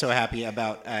made me so happy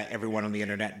about everyone on the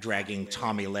internet dragging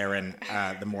Tommy Lahren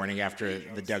the morning after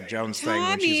the Doug Jones thing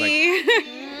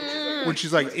when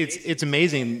she's like, it's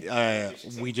amazing.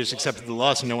 We just accepted the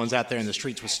loss and no one's out there in the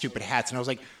streets with stupid hats. And I was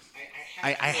like,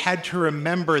 I had to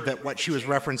remember that what she was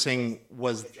referencing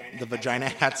was the vagina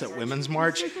hats at Women's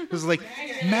March. It was like,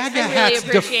 MAGA hats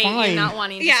define. Not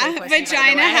wanting to say pussy,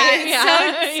 vagina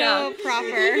hats. So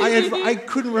proper. I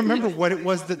couldn't remember what it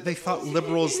was that they thought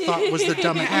liberals thought was the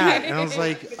dumb hat, and I was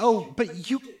like, oh, but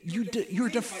you're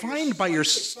defined by your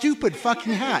stupid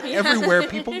fucking hat everywhere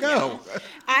people go.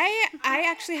 I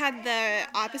actually had the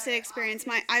opposite experience.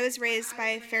 I was raised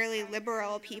by fairly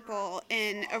liberal people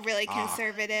in a really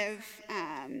conservative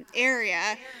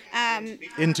area.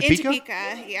 In Topeka? In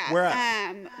Topeka, yeah. Where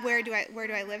at? Where do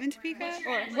I live in Topeka?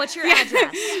 Or what's your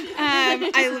address?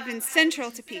 I live in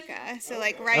central Topeka, so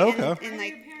like in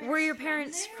like. Were your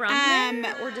parents from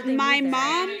there, or did they my move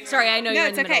there? mom. Sorry, I know you're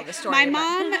in the middle of the story. My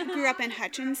mom grew up in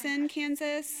Hutchinson,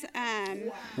 Kansas.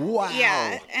 Wow.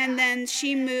 Yeah, and then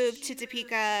she moved to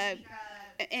Topeka.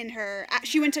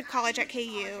 She went to college at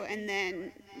KU, and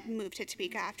then moved to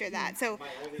Topeka after that. So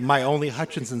my only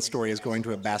Hutchinson story is going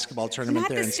to a basketball tournament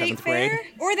there in 7th grade.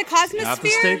 Or the Cosmosphere. Not the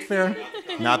State Fair.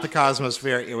 Not the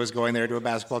Cosmosphere. It was going there to a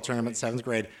basketball tournament 7th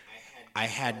grade. I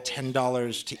had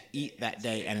 $10 to eat that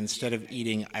day, and instead of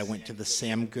eating, I went to the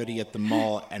Sam Goody at the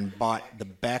mall and bought the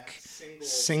Beck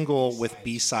single with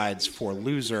B-sides for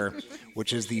Loser,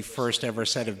 which is the first ever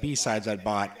set of B-sides I'd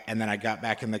bought. And then I got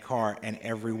back in the car, and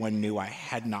everyone knew I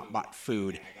had not bought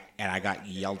food, and I got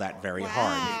yelled at very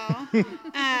hard.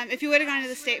 If you would have gone to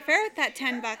the State Fair with that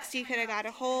 $10, you could have got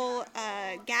a whole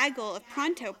gaggle of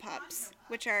Pronto Pups,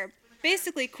 which are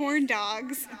basically corn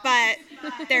dogs, but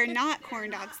they're not corn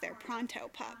dogs, they're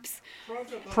Pronto Pups.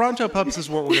 Pronto Pups is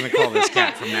what we're going to call this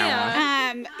cat from now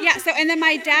on. And then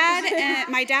my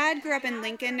dad grew up in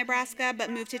Lincoln, Nebraska,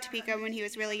 but moved to Topeka when he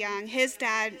was really young. His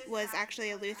dad was actually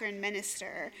a Lutheran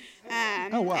minister.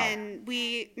 Oh, wow. And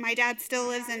my dad still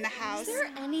lives in the house. Is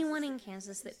there anyone in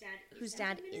Kansas whose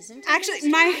dad isn't? Actually,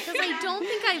 because I don't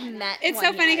think I've met. It's one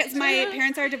so funny yet. because my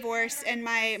parents are divorced, and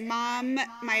my mom,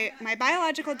 my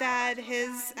biological dad,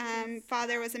 his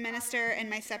father was a minister, and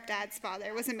my stepdad's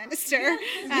father was a minister.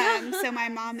 So my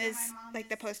mom is like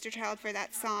the poster child for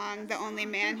that song. The only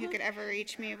man who could ever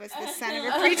reach me was the son of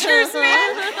a preacher's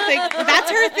man. Like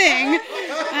that's her thing.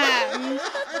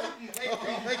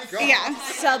 Yeah.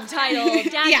 Subtitle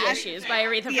Daddy Yeah. Issues by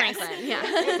Aretha Yes. Franklin.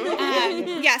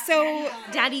 Yeah. Yeah. So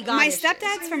Daddy God my issues.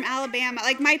 stepdad's from Alabama.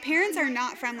 Like my parents are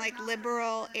not from like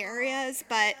liberal areas,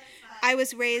 but I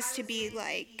was raised to be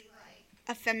like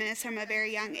a feminist from a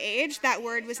very young age. That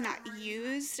word was not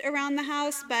used around the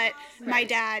house, but my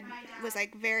dad was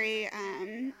like very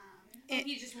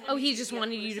he just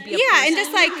wanted you to be a yeah, and person.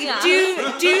 just like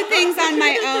do things on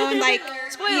my own, like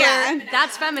Spoiler, yeah.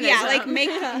 that's feminism. Yeah, like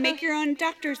make your own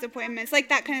doctor's appointments, like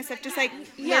that kind of stuff. Just like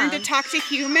learn to talk to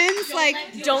humans, like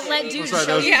don't let dudes Sorry,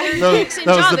 show you their that dicks in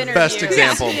was job the interviews. best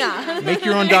example. Yeah. Make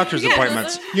your own doctor's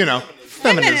appointments. You know,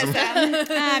 feminism.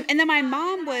 And then my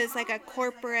mom was like a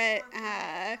corporate.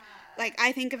 Like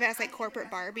I think of it as like corporate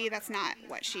Barbie. That's not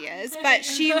what she is, but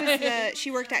she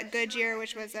worked at Goodyear,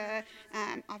 which was a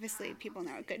obviously people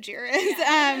know what Goodyear is.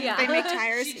 They make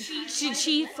tires. Should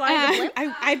she fly the blimp?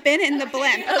 I've been in the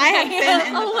blimp. I have been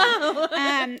in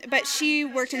the blimp. But she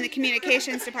worked in the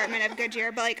communications department of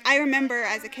Goodyear. But like I remember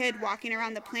as a kid walking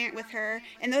around the plant with her,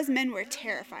 and those men were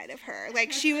terrified of her.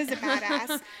 Like she was a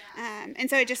badass. And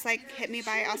so it just like hit me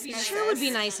by osmosis. Sure would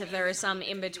be nice if there was some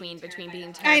in between being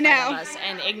I terrified know. of us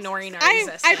and ignoring our I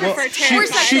existence. prefer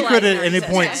terrified. She could at Sexualizing any our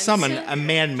point existence. summon a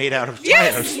man made out of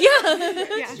Yes. tires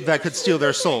Yeah. that could steal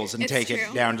their souls and It's take true.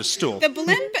 it down to stool. The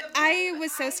blimp, I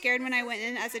was so scared when I went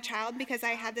in as a child because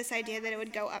I had this idea that it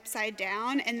would go upside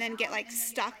down and then get like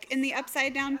stuck in the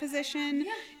upside down position.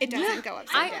 It doesn't go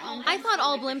upside down. I thought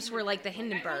all blimps were like the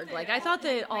Hindenburg. Like I thought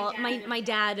that all my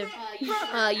dad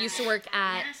used to work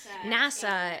at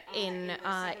NASA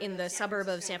in the suburb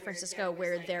of San Francisco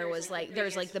where there's like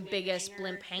the biggest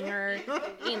blimp hangar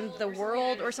in the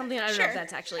world or something. I don't know if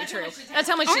that's actually true. That's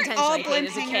how much Aren't attention all I paid blimp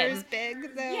as a hangers kid.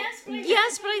 big though?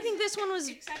 Yes, but I think this one was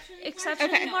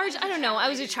exceptionally Okay. large. I don't know. I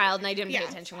was a child and I didn't pay Yeah.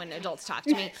 attention when adults talked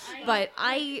to me. But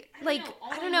I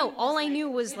don't know. All I knew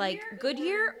was like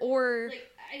Goodyear or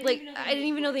like I didn't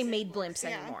even know they made blimps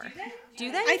anymore. Do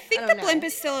they? I think don't the know. blimp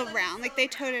is still around. Like they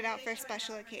towed it out for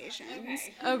special occasions.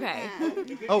 Okay.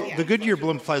 The Goodyear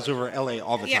blimp flies over LA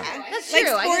all the time. Yeah. That's like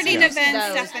true. sporting I guess events,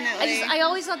 those. definitely. I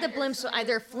always thought that blimps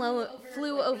either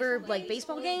flew over like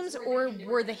baseball games or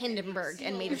were the Hindenburg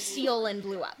and made of steel and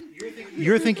blew up.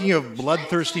 You're thinking of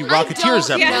bloodthirsty I Rocketeer don't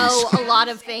Zeppelins. know a lot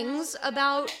of things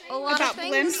about a lot About of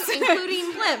things, blimps.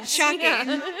 including blimps.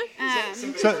 Shocking. Yeah.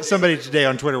 So, somebody today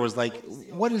on Twitter was like,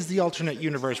 what is the alternate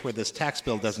universe where this tax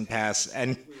bill doesn't pass?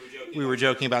 And we were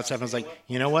joking about stuff. I was like,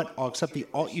 you know what? I'll accept the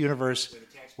alt universe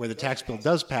where the tax bill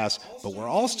does pass, but we're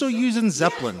all still using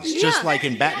Zeppelins, just like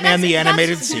in Batman the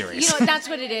Animated Series. You know, that's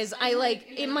what it is. I like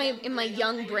in my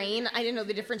young brain, I didn't know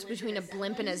the difference between a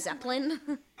blimp and a zeppelin.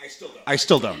 I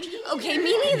still don't. Okay,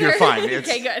 me neither. You're fine.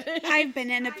 Okay, good. I've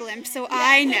been in a blimp, so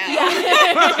I know.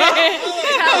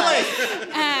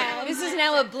 This is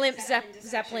now a blimp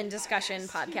zeppelin discussion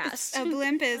podcast. A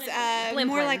blimp is Blimp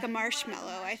more one. like a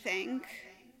marshmallow, I think.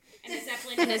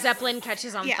 And a zeppelin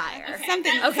catches on Yeah, fire.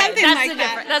 something Okay, something that's like the that.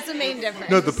 difference. That's the main difference.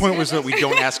 No, the point was that we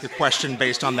don't ask a question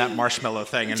based on that marshmallow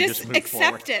thing and just move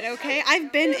accept forward. it, okay?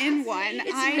 I've been in one.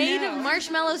 It's I made know. of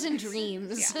marshmallows and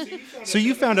dreams. So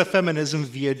you found a feminism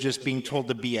via just being told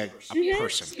to be a person. Be a Yeah.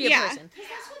 person.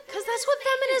 Because that's what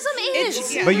feminism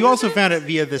is. Yeah. But you also found it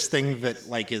via this thing that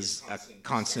like is a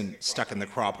constant stuck in the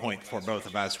craw point for both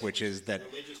of us, which is that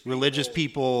religious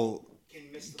people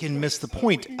can miss the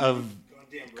point of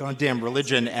goddamn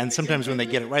religion, and sometimes when they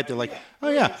get it right, they're like, oh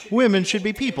yeah, women should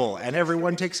be people, and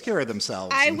everyone takes care of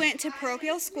themselves. I And went to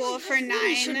parochial school for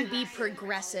It shouldn't 9. be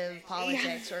progressive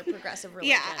politics or progressive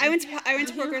religion. Yeah, I went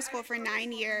to parochial school for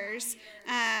 9 years,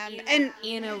 and in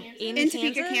in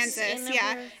Topeka, Kansas.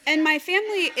 Yeah, and my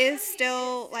family is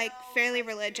still like fairly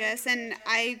religious, and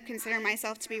I consider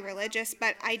myself to be religious,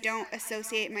 but I don't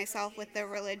associate myself with the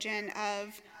religion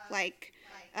of like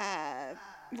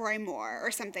Roy Moore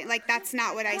or something. Like that's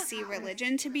not what I see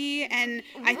religion to be, and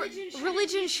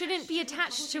religion shouldn't be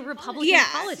attached to Republican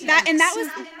politics. that was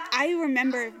I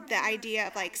remember the idea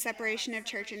of like separation of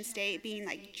church and state being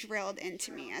like drilled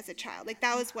into me as a child. Like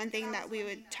that was one thing that we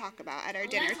would talk about at our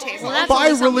dinner table. Well, that's by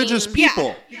also religious something-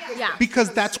 people. Yeah.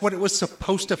 Because that's what it was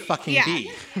supposed to fucking Yeah.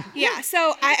 be. Yeah,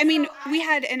 so I mean, we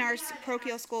had in our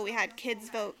parochial school, we had Kids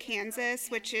Vote Kansas,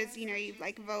 which is, you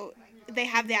like vote. They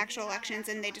have the actual elections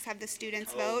and they just have the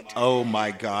students vote. Vote. Oh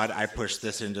my God! I pushed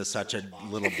this into such a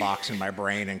little box in my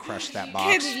brain and crushed that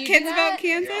box. Kids Vote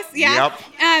Kansas. Yeah.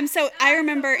 Yep. So I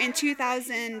remember in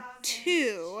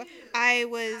 2002, I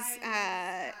was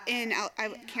I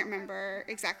can't remember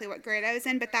exactly what grade I was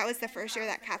in, but that was the first year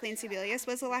that Kathleen Sebelius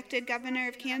was elected governor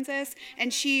of Kansas,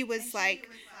 and she was like,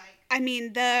 I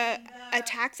mean, the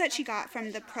attacks that she got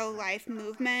from the pro-life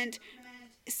movement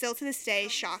still to this day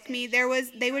shock me.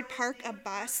 They would park a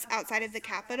bus outside of the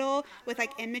Capitol with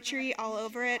like imagery all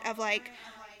over it of like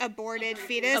aborted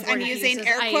fetus. I'm using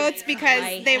air quotes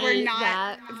because they were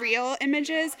not real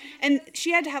images, and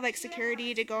she had to have like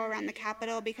security to go around the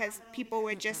Capitol because people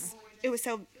would just it was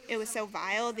so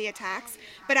vile, the attacks.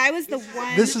 But I was the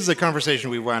one. This is a conversation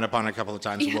we wound up on a couple of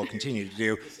times and we'll continue to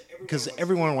do, because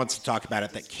everyone wants to talk about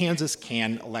it, that Kansas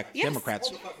can elect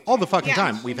Democrats all the fucking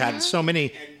time. We've had so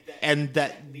many, and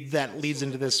that leads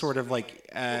into this sort of like,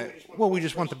 well, we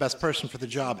just want the best person for the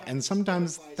job. And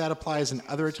sometimes that applies, and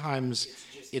other times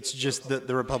it's just that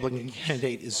the Republican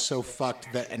candidate is so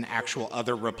fucked that an actual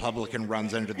other Republican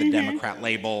runs under the Democrat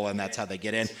label, and that's how they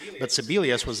get in. But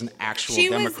Sebelius was an actual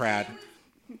Democrat.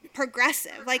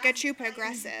 Progressive, like a true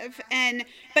progressive,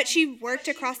 but she worked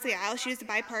across the aisle. She was a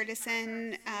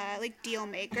bipartisan like deal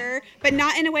maker, but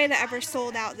not in a way that ever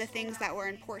sold out the things that were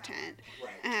important.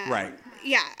 Right.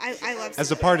 Yeah, I love.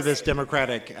 As a part of this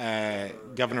Democratic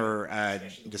governor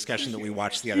discussion that we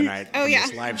watched the other night on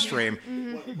this live stream,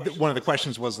 one of the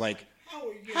questions was like,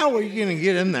 how are you going to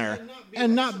get in there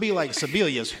and not be like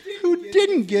Sebelius, who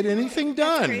didn't get anything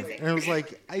done? And it was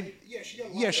like,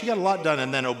 she got a lot done,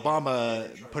 and then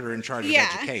Obama put her in charge of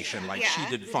education. Like, she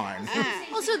did fine.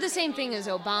 Also, the same thing as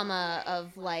Obama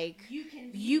of, like,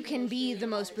 you can be the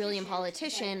most brilliant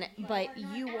politician, but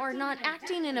you are not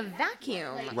acting in a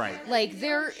vacuum. Right. Like,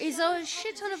 there is a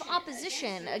shit ton of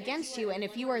opposition against you, and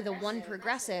if you are the one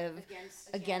progressive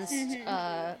against,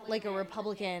 like, a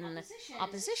Republican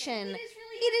opposition,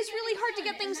 it is really hard to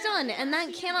get things done, and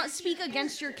that cannot speak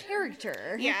against your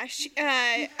character. Yeah,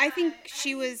 I think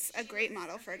she was a great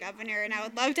model for a governor, and I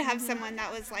would love to have someone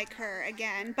that was like her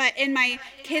again. But in my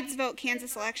Kids Vote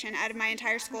Kansas election, out of my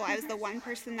entire school, I was the one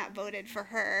person that voted for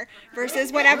her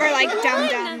versus whatever, like,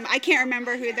 dum-dum. I can't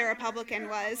remember who the Republican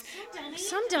was.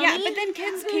 Some dummy. Yeah, but then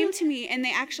kids came to me, and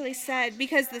they actually said,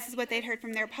 because this is what they'd heard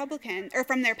from their Republicans, or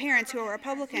from their parents who were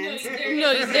Republicans.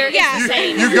 No, they're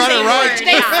saying you got it right.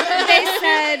 They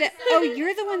said, "Oh,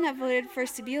 you're the one that voted for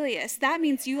Sebelius. That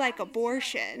means you like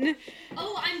abortion."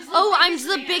 I'm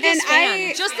the biggest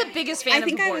fan. Just the biggest fan of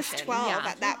abortion. I think I was 12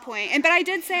 at that point. But I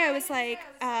did say, I was like,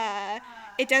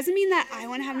 it doesn't mean that I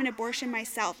want to have an abortion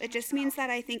myself. It just means that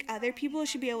I think other people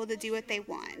should be able to do what they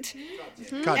want.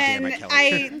 God damn it, Kelly.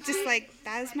 I just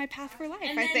that is my path for life,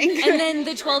 I think. And then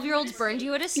the 12-year-olds burned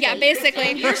you at a stake. Yeah,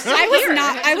 basically. I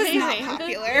was not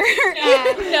popular.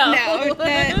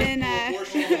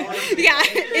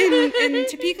 In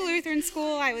Topeka Lutheran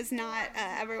School, I was not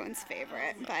everyone's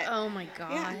favorite. But oh my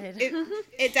God. Yeah,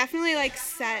 it definitely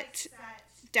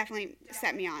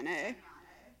set me on a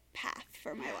path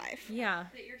for my life. Yeah.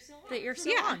 That you're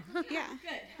still on. Yeah.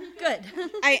 Good.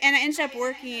 I ended up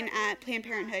working at Planned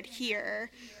Parenthood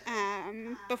here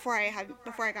before I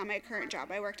got my current job.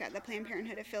 I worked at the Planned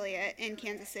Parenthood affiliate in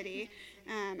Kansas City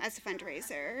as a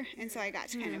fundraiser, and so I got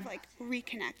to kind of like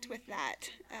reconnect with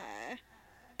that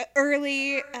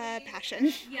early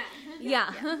passion.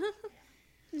 Yeah.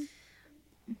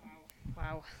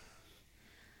 Wow.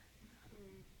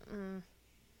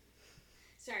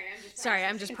 Sorry,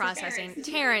 I'm just processing.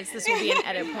 Terrence, this will be an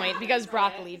edit point because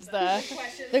Brock leads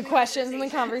the questions and the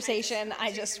conversation.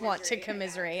 I just want to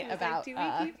commiserate about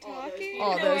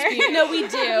all those people. No,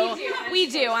 we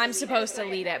do. I'm supposed to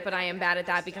lead it, but I am bad at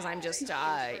that because I'm just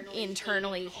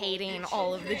internally hating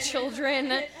all of the children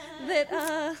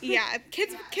that. Yeah,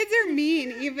 kids are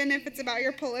mean, even if it's about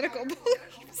your political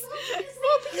beliefs.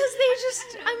 Well, because they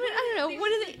just, I don't know, what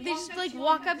do they just like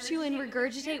walk up to you and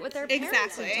regurgitate what their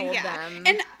parents have told them.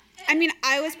 And I mean,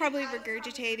 I was probably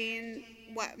regurgitating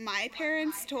what my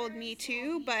parents told me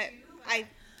too, but I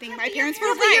think my parents were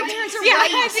right.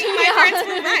 I think my parents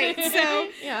were right, so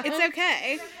it's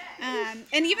okay.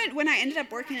 And even when I ended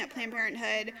up working at Planned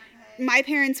Parenthood, my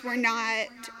parents were not,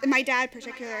 my dad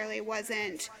particularly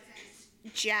wasn't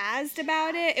jazzed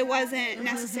about it. It wasn't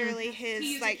necessarily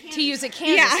his, like, to use a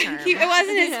Kansas term. It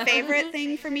wasn't his favorite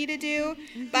thing for me to do,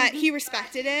 but he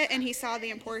respected it and he saw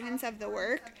the importance of the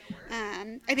work.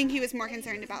 I think he was more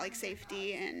concerned about like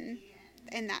safety and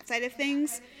that side of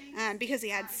things because he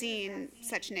had seen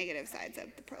such negative sides of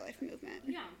the pro-life movement.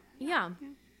 Yeah.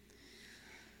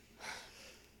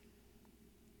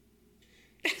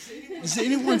 Does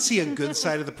anyone see a good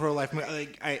side of the pro-life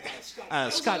movement?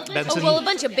 Scott Benson. Oh, well, a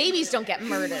bunch of babies don't get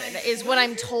murdered, is what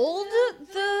I'm told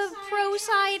the pro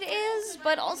side is.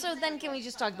 But also, then can we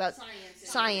just talk about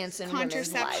science and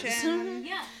women's lives? Contraception.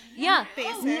 Yeah.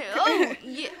 Basic.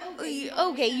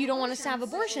 Okay, you don't want us to have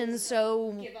abortions,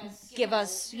 so give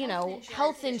us,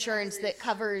 health insurance that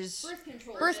covers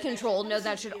birth control. No,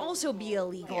 that should also be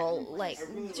illegal. Like,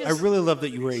 I really love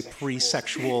that you were a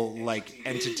pre-sexual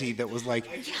entity that was like,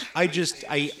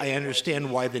 I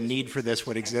understand why the need for this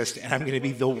would exist, and I'm going to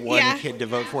be the one kid to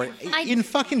vote for it in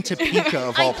fucking Topeka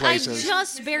of all places. I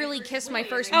just barely kissed my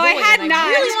first boy. I had and not. I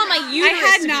really want my uterus I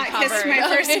had to not be covered. kissed my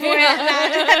first boy at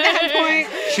that point.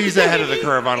 She's ahead of the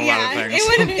curve on a lot of things.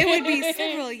 It would be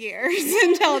several years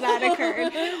until that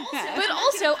occurred. But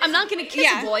also, I'm not going to kiss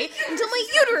a boy until my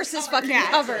uterus is fucking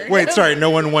covered. Wait, sorry, no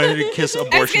one wanted to kiss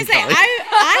abortion. I was going to say,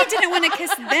 I didn't want to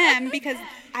kiss them because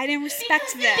I didn't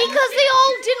respect them. Because they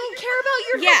all didn't care about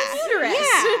your fucking uterus.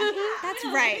 Yeah, that's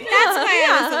right. That's why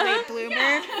I was a late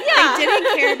bloomer. They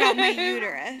didn't care about my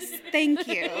uterus. Thank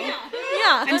you.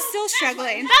 Yeah. I'm still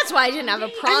struggling. That's why I didn't have a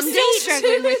prom I'm date. still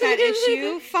struggling with that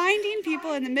issue. Finding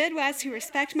people in the Midwest who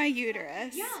respect my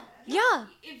uterus. Yeah.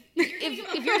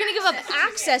 If you're going to give up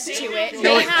access to it,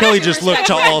 Kelly just looked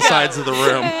to all sides of the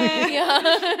room.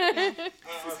 Yeah.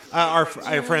 Our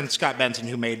friend Scott Benson,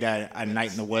 who made A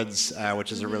Night in the Woods,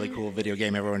 which is a really cool video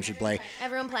game everyone should play.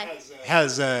 Everyone play.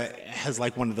 Has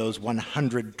like one of those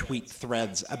 100 tweet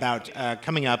threads about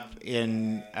coming up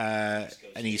in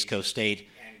an East Coast state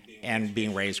and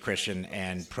being raised Christian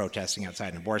and protesting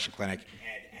outside an abortion clinic.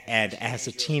 And as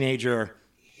a teenager,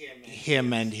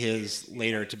 him and his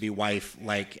later-to-be wife,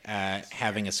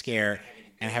 having a scare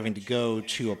and having to go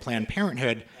to a Planned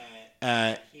Parenthood,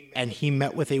 and he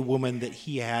met with a woman that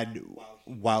he had,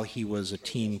 while he was a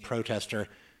teen protester,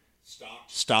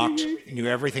 stalked, knew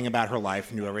everything about her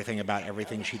life, knew everything about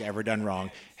everything she'd ever done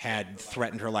wrong, had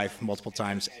threatened her life multiple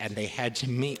times, and they had to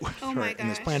meet with her in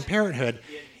this Planned Parenthood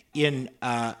in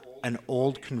an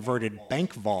old converted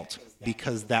bank vault,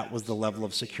 because that was the level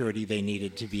of security they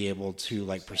needed to be able to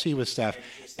proceed with stuff.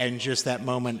 And just that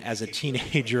moment as a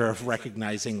teenager of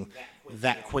recognizing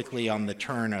that quickly on the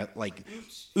turn,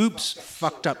 oops,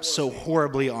 fucked up so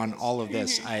horribly on all of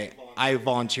this. I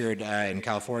volunteered in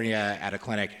California at a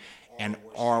clinic, and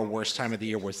our worst time of the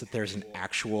year was that there's an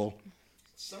actual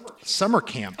summer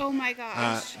camp. Oh my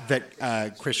gosh.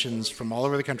 That Christians from all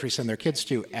over the country send their kids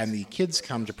to, and the kids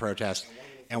come to protest.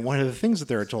 And one of the things that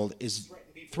they're told is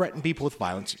threaten people with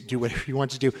violence, do whatever you want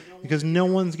to do, because no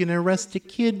one's going to arrest a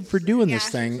kid for doing this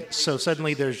thing. So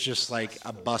suddenly there's just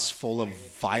a bus full of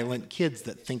violent kids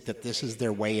that think that this is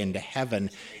their way into heaven,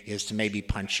 is to maybe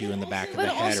punch you in the back of the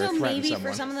head or threaten someone. But also maybe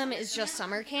for some of them it's just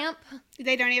summer camp.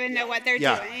 They don't even know what they're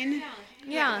doing.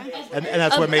 Yeah. And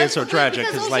that's what made it so tragic,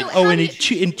 because in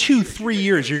 2-3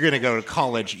 years you're going to go to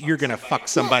college, you're going to fuck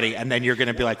somebody, and then you're going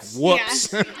to be like,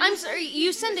 whoops. Yeah. I'm sorry,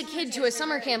 you send a kid to a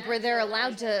summer camp where they're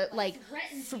allowed to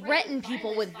threaten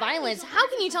people with violence. How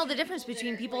can you tell the difference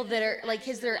between people that are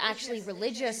kids that are actually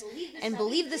religious and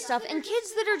believe this stuff, and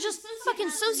kids that are just fucking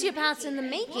sociopaths in the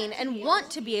making and want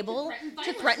to be able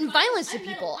to threaten violence to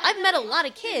people? I've met a lot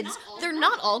of kids. They're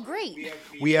not all great.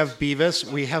 We have Beavis,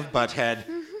 we have Butthead.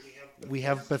 We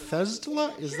have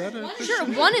Bethesda. Is that a Sure,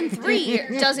 1 in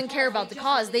 3 doesn't care about the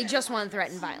cause. They just want to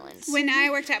threaten violence. When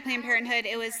I worked at Planned Parenthood,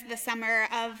 it was the summer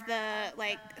of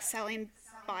the selling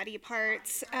body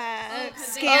parts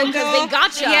scandal. Because they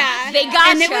gotcha. Yeah, they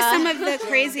gotcha. And it was some of the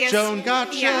craziest. Joan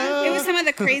gotcha. Yeah, it was some of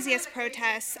the craziest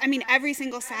protests. I mean, every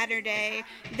single Saturday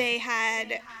they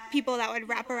had people that would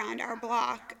wrap around our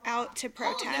block out to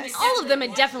protest. All of them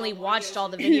had definitely watched all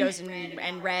the videos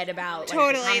and read about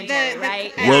totally the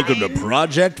right? Welcome to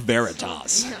Project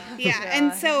Veritas. Yeah,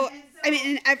 and so I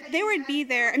mean, they would be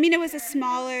there. I mean, it was a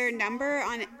smaller number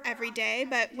on every day,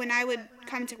 but when I would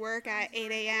come to work at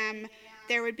 8 a.m.,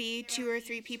 there would be 2 or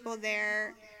 3 people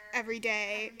there every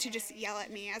day to just yell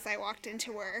at me as I walked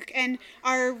into work. And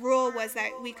our rule was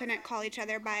that we couldn't call each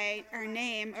other by our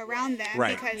name around them,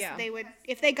 because they would,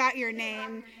 if they got your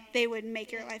name, they would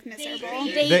make your life miserable.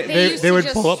 They would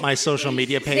pull up my social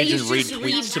media page and read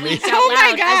tweets to me. Oh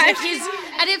my gosh!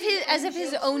 As if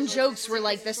his own jokes were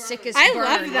the sickest I burn.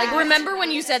 love that. Remember when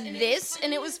you said this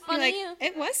and it was funny?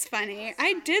 It was funny.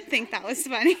 I did think that was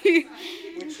funny.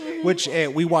 Which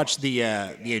we watched the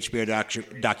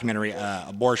HBO documentary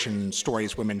 "Abortion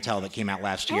Stories Women Tell" that came out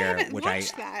last year. I haven't which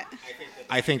watched that.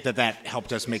 I think that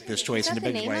helped us make this choice in a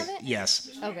big way. Of it? Yes.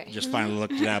 Okay. Just finally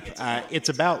looked it up. It's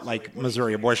about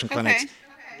Missouri abortion clinics,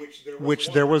 which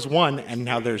there was one, and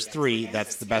now there's 3.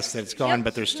 That's the best that it's gone,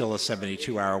 but there's still a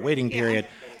 72-hour waiting period.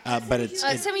 But it's...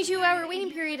 72-hour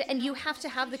waiting period, and you have to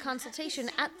have the consultation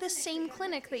at the same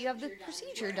clinic that you have the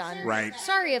procedure done. Right.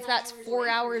 Sorry if that's 4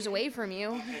 hours away from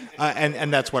you.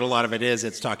 And that's what a lot of it is.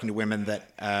 It's talking to women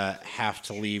that have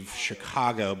to leave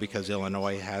Chicago because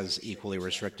Illinois has equally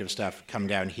restrictive stuff, come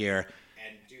down here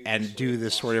and do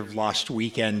this sort of lost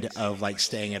weekend of like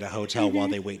staying at a hotel while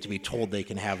they wait to be told they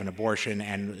can have an abortion.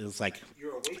 And it's like,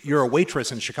 you're a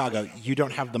waitress in Chicago. You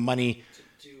don't have the money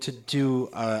to do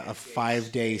a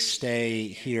 5-day stay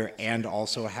here and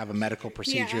also have a medical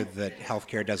procedure that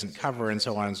healthcare doesn't cover and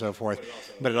so on and so forth.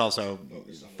 But it also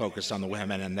focused on the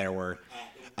women, and there were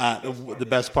the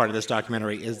best part of this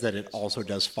documentary is that it also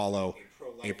does follow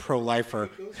a pro-lifer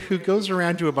who goes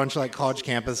around to a bunch of like college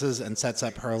campuses and sets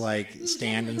up her like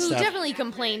stand and stuff. Who definitely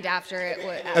complained after it.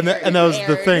 And that was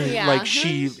the thing. Yeah. Like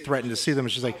she threatened to sue them.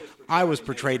 She's like, I was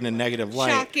portrayed in a negative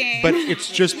light. Shocking. But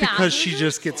it's just because she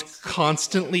just gets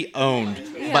constantly owned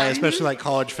by especially like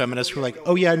college feminists who are like,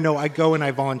 oh yeah, no, I go and I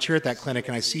volunteer at that clinic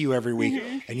and I see you every week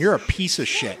and you're a piece of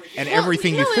shit. And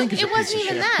everything you think is a piece of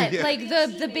shit. It wasn't even that.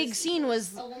 Like the big scene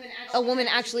was a woman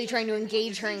actually trying to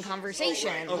engage her in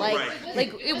conversation. Like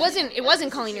it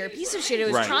wasn't calling her a piece of shit. It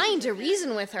was trying to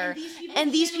reason with her.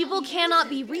 And these people cannot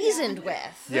be reasoned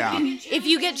with. Yeah. If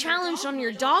you get challenged on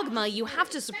your dogma, you have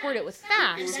to support it with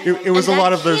facts. It was a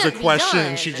lot of there's a can't be question done.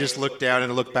 and she just looked down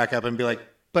and looked back up and be like,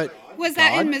 but Was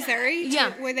that God? in Missouri?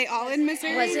 Yeah. Were they all in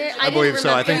Missouri? Was it? I believe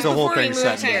so. I think the whole thing's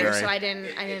thing's set in here, Missouri. so I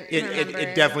didn't remember.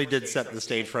 It definitely did set the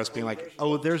stage for us being like,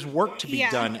 oh, there's work to be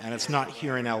Yeah. done, and it's not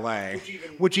here in L.A.,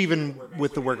 which even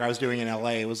with the work I was doing in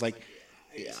L.A., it was like,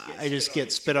 I just get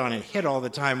spit on and hit all the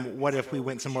time. What if we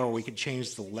went somewhere where we could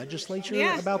change the legislature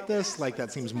about this? Like,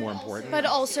 that seems more important. But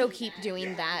also keep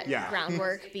doing that Yeah.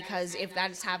 groundwork, because if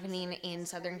that's happening in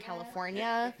Southern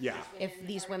California, if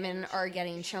these women are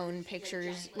getting shown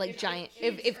pictures like giant,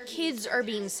 if kids are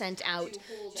being sent out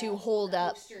to hold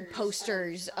up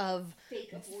posters of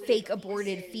fake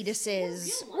aborted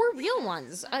fetuses or real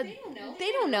ones,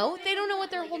 they don't know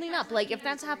what they're holding up. Like, if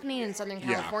that's happening in Southern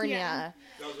California,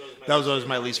 That was always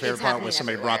my least favorite It's part, happening was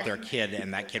somebody brought everywhere. their kid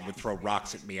and that kid would throw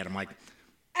rocks at me, and I'm like,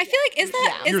 I feel like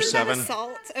You're isn't that 7.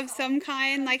 assault of some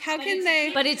kind? Like, how can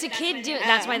they? but it's a kid doing.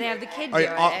 That's why they have the kid do it.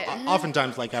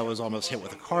 Oftentimes, like, I was almost hit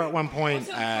with a car at one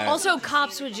point. Also,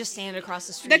 cops would just stand across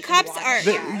the street. The and cops watch.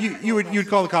 are. You'd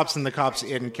call the cops, and the cops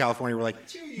in California were like,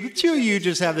 the two of you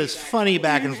just have this funny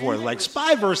back and forth, like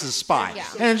spy versus spy. Yeah.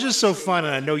 And it's just so fun,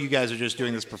 and I know you guys are just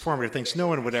doing this performative thing, so no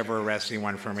one would ever arrest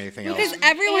anyone from anything else. Because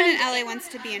everyone in LA wants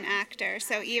to be an actor,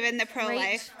 so even the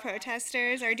pro-life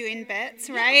protesters are doing bits,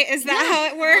 right? Is that how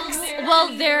it works?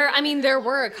 Well, there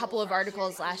were a couple of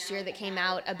articles last year that came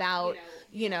out about,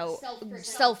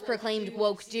 self-proclaimed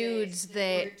woke dudes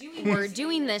that were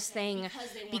doing this thing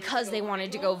because they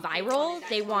wanted to go viral.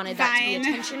 They wanted that to be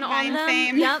attention on Vine them.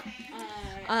 fame. Yep.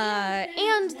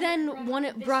 And then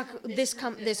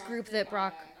this group that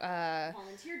Brock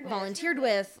volunteered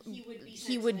with,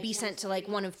 he would be sent to like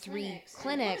one of 3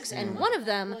 clinics, and one of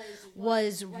them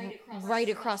was right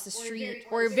across the street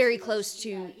or very close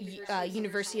to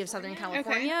University of Southern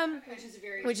California,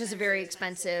 which is a very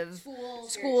expensive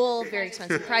school, very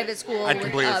expensive private school. I'd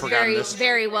completely forgotten very, this.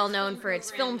 very well known for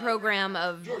its film program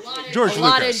of George a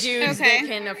lot Lucas. of dudes that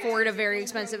can afford a very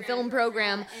expensive film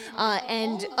program.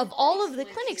 And of all of the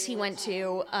clinics he went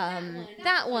to,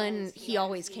 that one he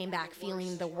always came back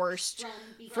feeling the worst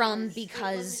from,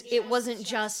 because it wasn't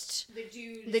just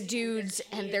the dudes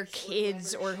and their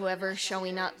kids or whoever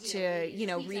showing up to,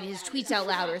 read his tweets out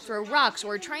loud or throw rocks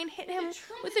or try and hit him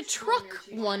with a truck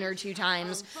 1 or 2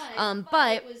 times.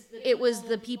 But it was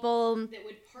the people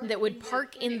that would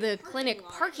park in the clinic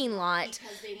parking lot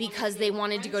because they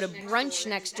wanted to go to brunch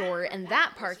next door, and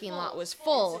that parking lot was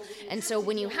full. And so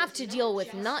when you have to deal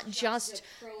with not just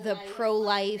the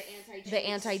pro-life, the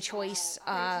anti-choice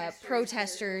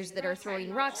protesters that are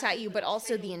throwing rocks at you, but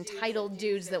also the entitled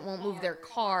dudes that won't move their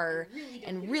car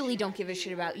and really don't give a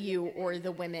shit about you or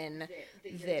the women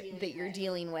that you're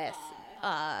dealing with,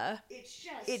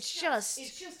 it's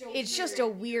just a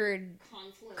weird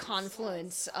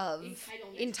confluence of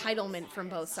entitlement from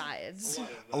both sides.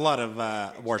 A lot of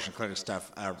abortion clinic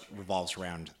stuff revolves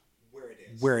around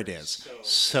where it is.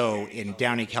 So in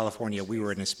Downey, California, we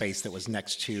were in a space that was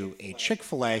next to a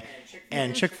Chick-fil-A,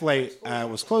 and Chick-fil-A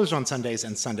was closed on Sundays,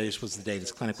 and Sundays was the day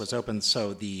this clinic was open.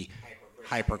 So the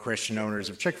hyper-Christian owners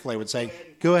of Chick-fil-A would say,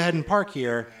 go ahead and park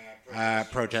here,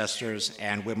 protesters,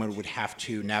 and women would have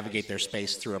to navigate their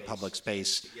space through a public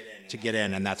space to get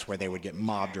in, and that's where they would get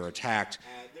mobbed or attacked.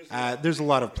 There's a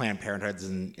lot of Planned Parenthoods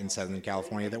in Southern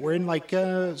California that were in like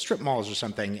strip malls or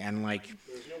something, and like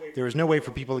There was no way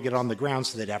for people to get on the ground,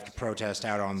 so they'd have to protest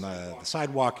out on the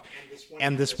sidewalk.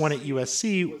 And this one at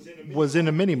USC was in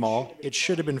a mini mall. It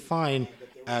should have been fine,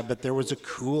 but there was a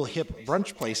cool, hip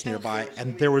brunch place nearby,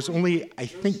 and there was only, I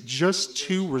think, just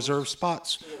 2 reserved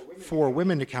spots for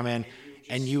women to come in.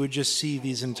 And you would just see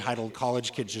these entitled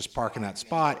college kids just park in that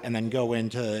spot and then go in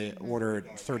to order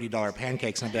 $30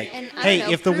 pancakes. And I'd be like,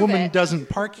 hey, if the woman doesn't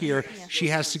park here, she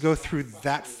has to go through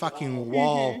that fucking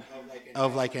wall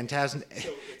of like antacids.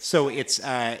 So it's,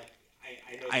 I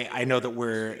know that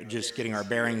we're just getting our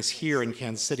bearings here in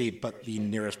Kansas City, but the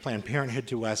nearest Planned Parenthood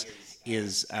to us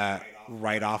is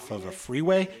right off of a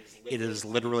freeway. It is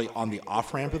literally on the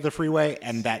off-ramp of the freeway,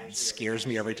 and that scares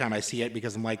me every time I see it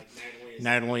because I'm like,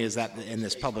 not only is that in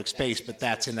this public space, but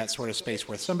that's in that sort of space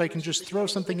where somebody can just throw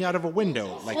something out of a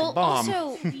window, like a bomb.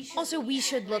 Also, we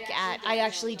should look at, I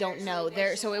actually don't know,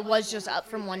 so it was just up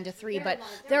from 1 to 3, but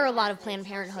there are a lot of Planned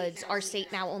Parenthoods. Our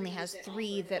state now only has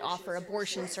 3 that offer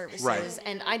abortion services, right.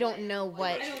 And I don't know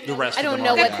what, the rest I don't of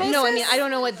know them what, are. no, I mean, I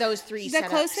don't know what those 3 setups are like. The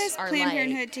closest Planned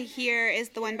Parenthood to here is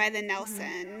the one by the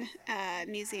Nelson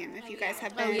Museum, if you guys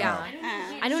have been. Oh, yeah.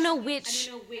 I don't know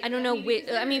which, I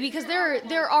mean, because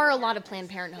there are a lot of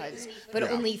Planned Parenthoods, but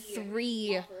only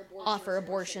 3 offer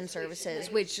abortion services,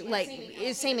 which, like,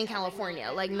 is same in California.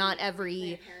 Like, not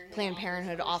every Planned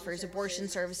Parenthood offers abortion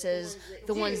services.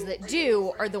 The ones that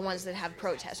do are the ones that have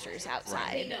protesters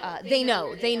outside. They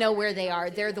know where they are.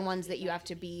 They're the ones that you have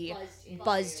to be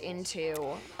buzzed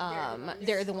into.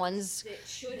 They're the ones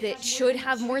that should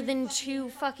have more than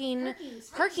 2 fucking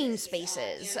parking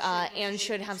spaces, and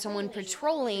should have someone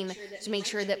patrolling to make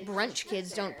sure that brunch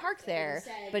kids don't park there.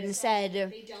 But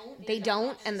instead, they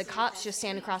don't, and the cops just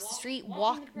stand across the street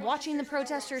watching the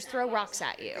protesters throw rocks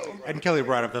at you. And Kelly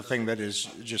brought up the thing that is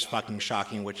just fucking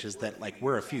shocking, which is that, like,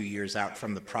 we're a few years out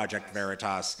from the Project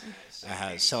Veritas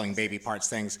selling baby parts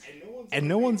things, and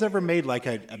no one's ever made like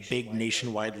a big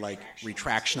nationwide like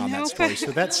retraction on that story.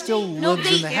 So that still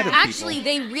lives in the head of people. Actually,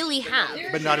 they really have,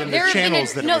 but not in the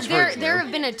channels that it was heard through. There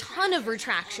have been a ton of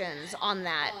retractions on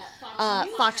that.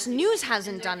 Fox News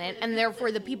hasn't done it, and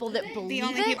therefore the people that believe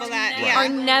are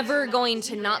never going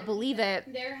to not believe it.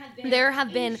 There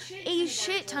have been a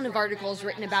shit ton of articles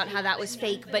written about how that was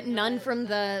fake, but none from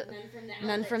the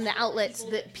outlets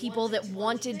that people that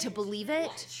wanted to believe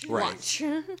it watch.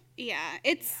 Yeah,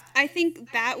 I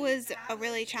think that was a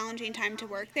really challenging time to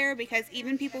work there, because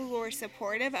even people who were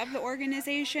supportive of the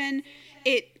organization,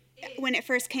 when it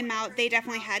first came out, they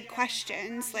definitely had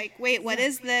questions like, wait, what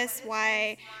is this?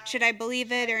 Why should I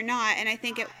believe it or not? And I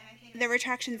think the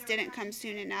retractions didn't come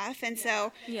soon enough, and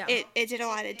so it did a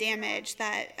lot of damage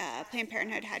that Planned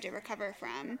Parenthood had to recover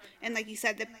from. And like you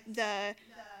said, the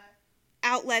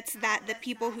outlets that the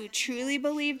people who truly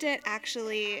believed it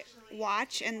actually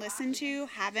watch and listen to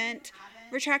haven't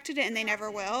retracted it, and they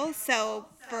never will. So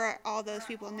for all those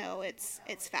people know it's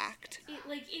fact.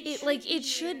 It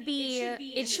should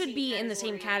be in the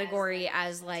same category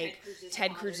as like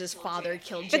Ted Cruz's father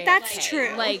killed JFK. But that's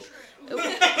true. Like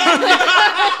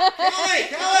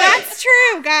that's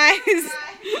true, guys.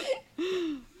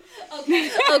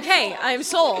 Okay, I'm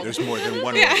sold. There's more than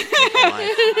one way to take a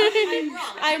life.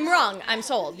 I'm wrong. I'm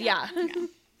sold. Yeah.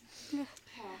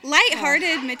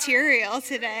 Lighthearted material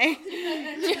today.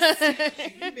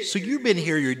 So you've been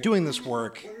here, you're doing this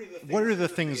work. What are the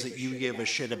things that you give a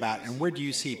shit about, and where do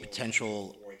you see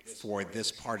potential for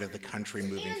this part of the country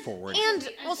moving forward? And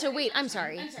also, wait, I'm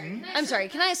sorry. Can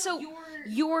I,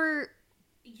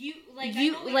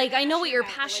 I know what you're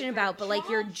passionate about, but like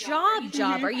your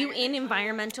job, are you in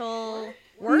environmental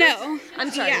work? No. I'm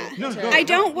sorry. Yeah. I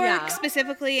don't work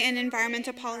specifically in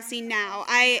environmental policy now.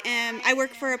 I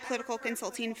work for a political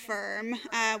consulting firm.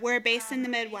 We're based in the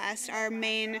Midwest. Our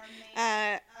main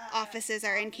offices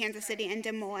are in Kansas City and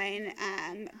Des Moines,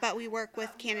 but we work with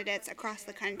candidates across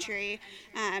the country,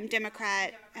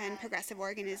 Democrat and progressive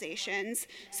organizations.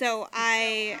 So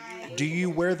Do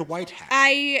you wear the white hat?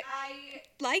 I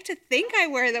like to think I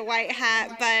wear the white hat,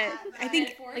 but I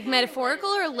think... Like metaphorical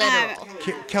or literal?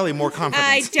 Kelly, more confidence.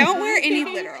 I don't wear any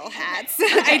literal hats.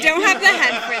 I don't have the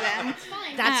head for them.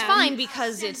 That's fine,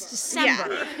 because it's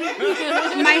December.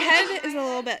 Yeah. My head is a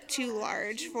little bit too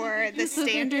large for the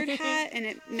standard hat, and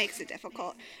it makes it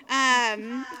difficult.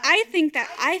 I think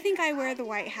I wear the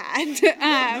white hat,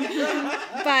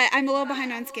 but I'm a little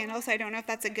behind on Scandal, so I don't know if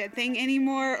that's a good thing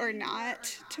anymore or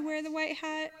not to wear the white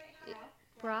hat.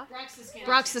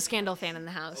 Brock's the Scandal fan in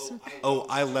the house. Oh,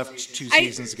 I left 2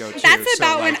 seasons ago, too. That's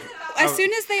about when, as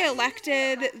soon as they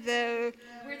elected the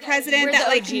president that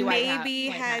like maybe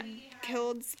had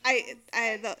killed.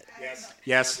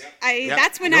 Yes.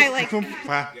 That's when I like.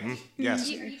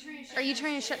 Yes. Are you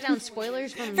trying to shut down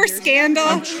spoilers from For Scandal?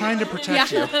 I'm trying to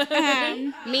protect you.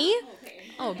 Me?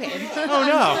 Oh, babe. Oh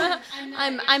no.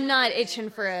 I'm not itching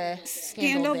for a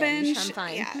scandal binge. I'm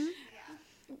fine. Yeah.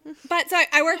 But so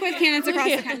I work with candidates across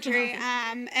the country,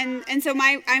 and so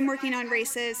I'm working on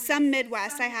races. Some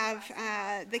Midwest, I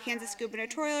have the Kansas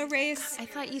gubernatorial race. I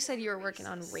thought you said you were working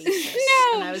on races.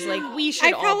 No, and I was like, we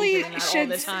should all be doing that all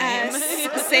the time.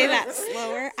 Say that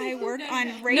slower. I work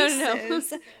on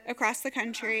races across the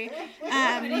country.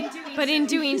 But in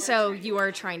doing so, you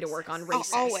are trying to work on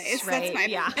races. Always, right?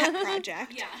 That's my pet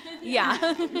project. Yeah.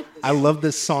 I love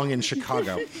this song in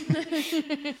Chicago.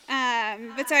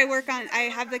 But so I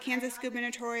have the Kansas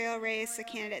gubernatorial race, a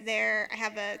candidate there. I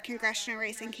have a congressional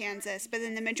race in Kansas, but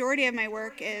then the majority of my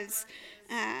work is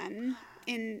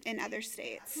in other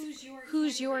states.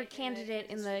 Who's your candidate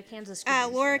in the Kansas?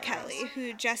 Laura Kelly,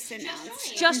 who just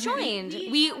announced. Just joined.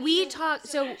 We talked.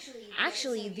 So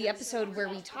actually, the episode where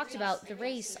we talked about the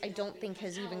race, I don't think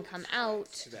has even come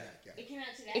out.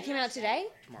 It came out today.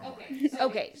 Tomorrow.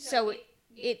 Okay, so.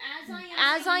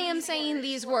 As I am saying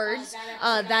these words,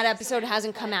 that episode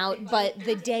hasn't come out, but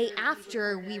the day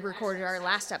after we recorded our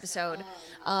last episode,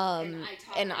 and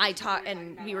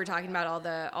we were talking about all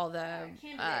the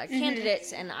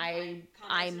candidates, and I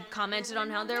commented on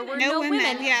how there were no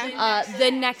women. Yeah. The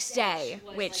next day,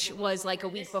 which was like a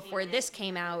week before this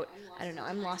came out. I don't know.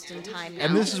 I'm lost in time now.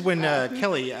 And this is when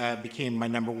Kelly became my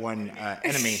number one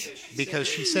enemy because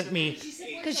she sent me.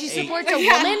 Because she supports a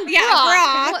woman?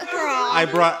 Yeah,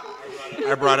 Brock.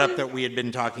 I brought up that we had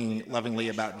been talking lovingly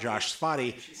about Josh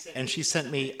Spotty, and she sent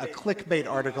me a clickbait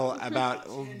article about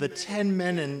the 10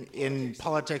 men in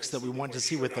politics that we want to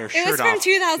see with their shirt off. It was from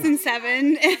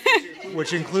 2007.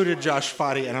 Which included Josh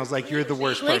Spotty, and I was like, you're the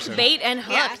worst person. Clickbait and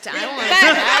hooked. Yeah. I don't want to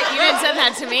say that. You didn't say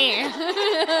that to me.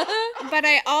 But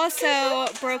I also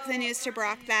broke the news to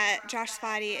Brock that Josh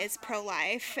Spotty is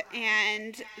pro-life,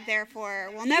 and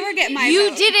therefore will never get my vote.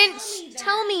 You didn't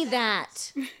tell me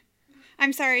that.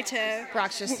 I'm sorry to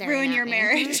Brock's just ruin your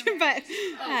marriage, but...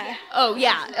 Oh,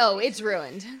 yeah. Oh, it's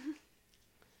ruined.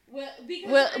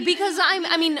 Well, because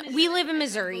we live in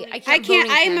Missouri.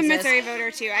 I'm a Missouri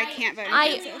voter, too. I can't vote in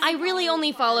Kansas. I really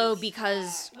only follow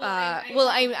because...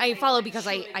 I follow because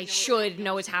I should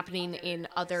know what's happening in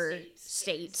other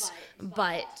states.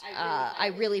 But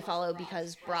I really follow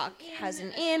because Brock has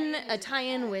a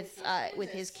tie-in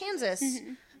with his Kansas...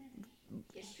 Mm-hmm.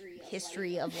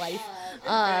 history of life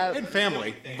and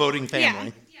family, voting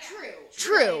family. Yeah.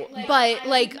 True, but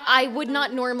like I would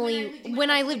not normally,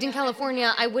 when I lived in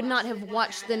California, I would not have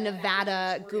watched the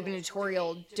Nevada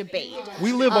gubernatorial debate.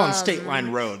 We live on State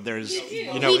Line Road. There's,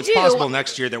 it's possible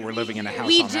next year that we're living in a house.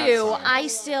 We on do.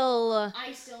 That side.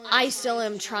 I still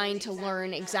am trying to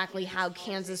learn exactly how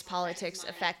Kansas politics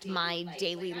affect my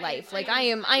daily life. Like I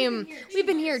am. We've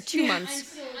been here 2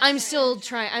 months. I'm still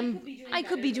trying. I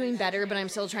could be doing better, but I'm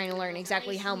still trying to learn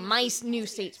exactly how my new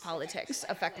state's politics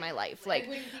affect my life. Like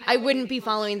I wouldn't be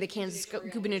following the Kansas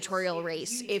gubernatorial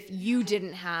race if you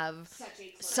didn't have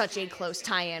such a close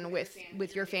tie-in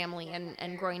with your family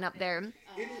and growing up there.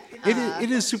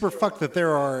 It is super fucked that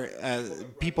there are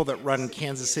people that run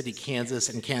Kansas City, Kansas,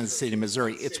 and Kansas City,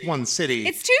 Missouri. It's one city.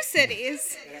 It's two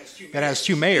cities. That has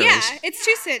two mayors. Yeah, it's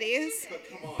two cities.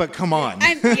 But come on.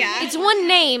 It's one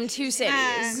name, two cities.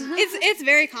 It's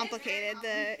very complicated,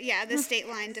 the state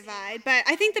line divide. But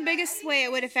I think the biggest way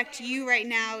it would affect you right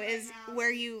now is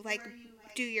where you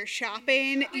do your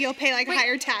shopping. You'll pay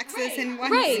higher taxes in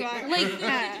one spot.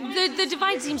 The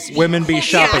divide seems to be women be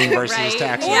shopping versus right?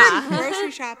 taxes. Yeah.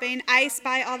 Grocery shopping.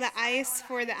 Buy all the ice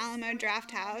for the Alamo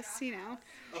Draft House,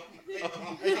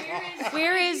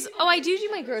 Where is... Oh, I do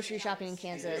my grocery shopping in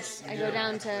Kansas. I go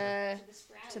down to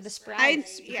the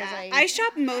Sprouts. I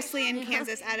shop mostly in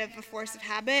Kansas out of a force of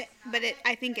habit, but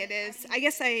I think it is. I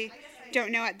guess I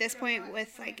don't know at this point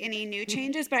with any new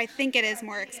changes, but I think it is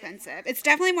more expensive. It's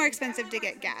definitely more expensive to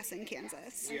get gas in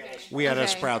Kansas. We had a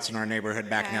Sprouts in our neighborhood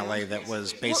back in LA that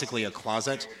was basically a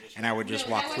closet, and I would just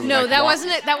walk through. No, that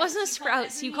wasn't it. That wasn't a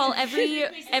Sprouts. You call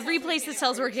every place that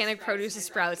sells organic produce a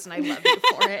Sprouts, and I love you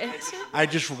for it. I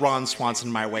just Ron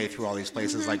Swanson my way through all these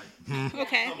places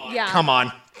Okay. Yeah. Come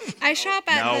on. I shop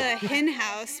at the Hen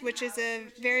House, which is a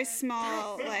very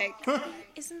small,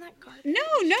 Isn't that garbage?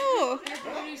 No.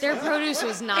 Their produce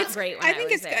was not great when I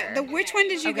think was it's there. good. Which one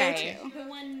did you go to?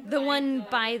 The one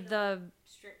by the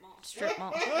strip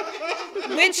mall.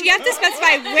 Which, you have to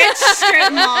specify which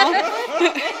strip mall.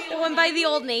 The one by the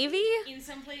Old Navy?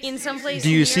 in some places. Do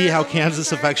you see how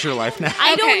Kansas affects your life now?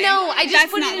 I don't know. I just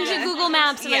That's put it not into the- Google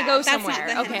Maps and I go somewhere.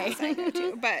 That's not the Okay. hymnals I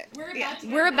go to, but yeah.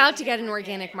 We're about to get an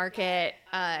organic market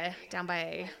down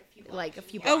by like a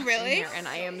few blocks really? in here, and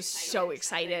I am so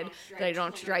excited that I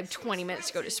don't have to drive 20 minutes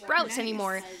to go to Sprouts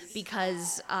anymore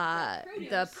because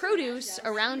the produce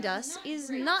around us is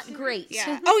not great.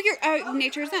 Yeah. Oh, you're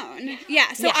Nature Zone.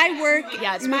 Yeah. So Yeah. I work.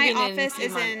 Yeah, it's my moving in office a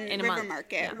is month- in in a River month.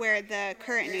 Market, Yeah. where the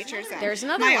current Nature Zone. There's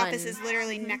another my one. office is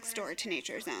literally next door to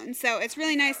Nature Zone, so it's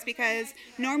really nice because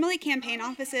normally campaign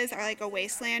offices are like a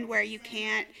wasteland where you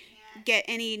can't get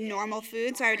any normal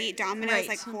food. So I would eat Domino's Right.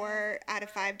 like 4 out of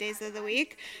 5 days of the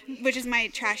week, which is my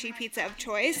trashy pizza of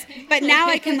choice. But now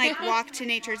I can like walk to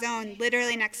Nature Zone,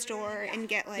 literally next door, and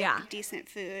get like Yeah. decent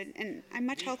food, and I'm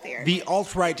much healthier. The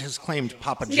alt-right has claimed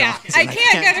Papa John's. Yeah, and I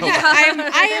can't go to help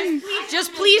that. I am.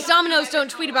 Just please, Domino's,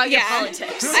 don't tweet about your Yeah,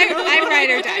 politics. I ride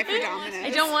or die for Domino's. I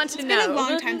don't want to It's know. been a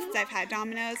long time since I've had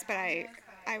Domino's, but I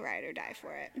ride or die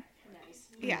for it.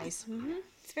 Yeah, Nice.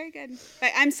 it's very good.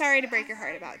 But I'm sorry to break your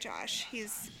heart about Josh.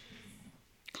 He's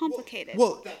complicated.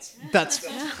 Well, that's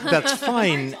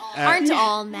fine. Aren't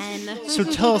all men? So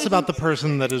tell us about the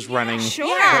person that is running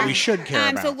Sure. that we should care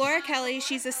about. So Laura Kelly,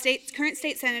 she's a current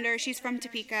state senator. She's from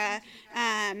Topeka.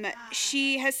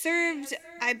 She has served,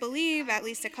 I believe, at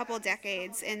least a couple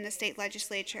decades in the state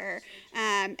legislature,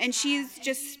 and she's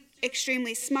just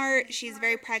extremely smart. She's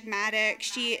very pragmatic.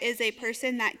 She is a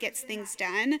person that gets things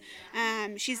done.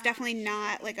 She's definitely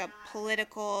not like a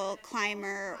political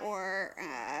climber or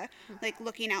like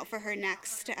looking out for her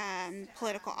next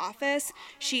political office.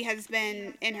 She has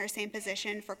been in her same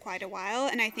position for quite a while,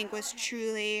 and I think was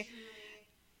truly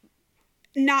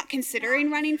not considering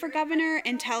running for governor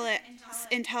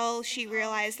until she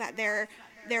realized that there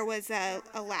was a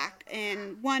lack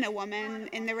in, one, a woman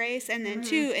in the race, and then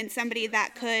two, in somebody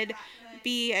that could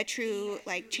be a true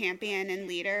like champion and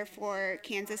leader for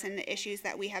Kansas and the issues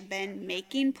that we have been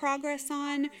making progress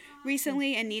on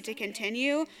recently and need to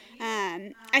continue.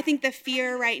 I think the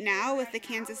fear right now with the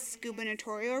Kansas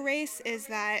gubernatorial race is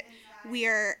that we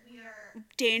are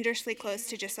dangerously close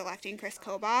to just electing Chris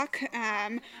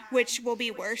Kobach, which will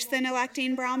be worse than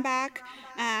electing Brownback.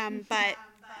 But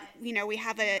you know, we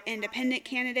have an independent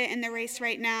candidate in the race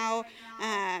right now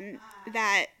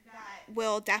that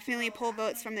will definitely pull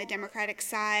votes from the Democratic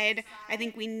side. I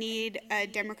think we need a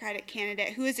Democratic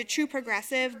candidate who is a true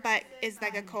progressive, but is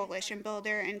like a coalition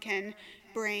builder and can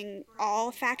bring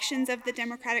all factions of the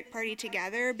Democratic Party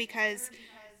together, because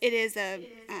it is a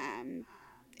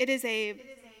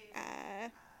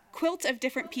quilt of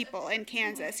different people in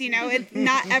Kansas. You know,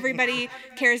 not everybody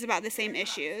cares about the same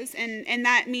issues, and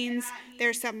that means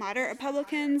there's some moderate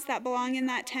Republicans that belong in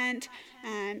that tent,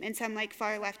 and some like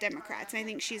far left Democrats. And I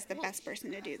think she's the best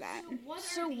person to do that.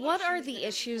 So what are the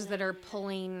issues that are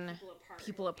pulling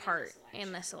people apart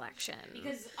in this election?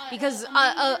 Because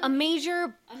a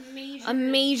major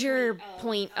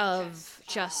point of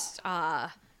just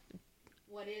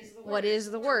what is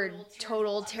the word?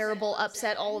 Total, terrible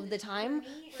upset all of the time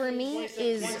for me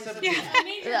is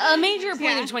a major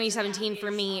point of 2017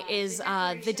 for me is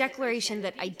the declaration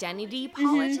that identity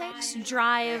politics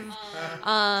drive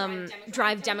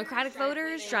Democratic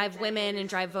voters, drive women, and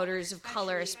drive voters of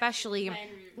color, especially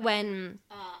when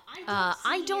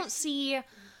I don't see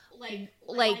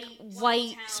like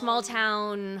white, small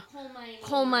town,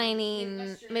 coal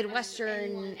mining,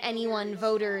 Midwestern, anyone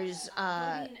voters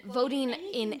voting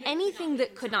in anything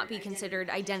that could not be considered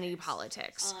identity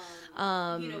politics.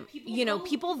 You know,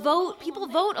 people vote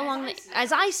along the,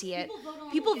 as I see it,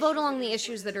 people vote along the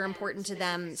issues that are important to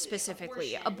them,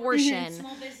 specifically abortion,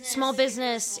 small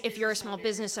business if you're a small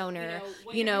business owner,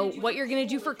 you know, what you're going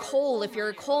to do for coal if you're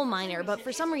a coal miner. But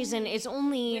for some reason, it's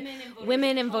only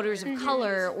women and voters of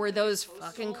color or those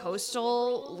fucking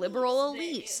coastal liberal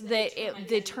elites that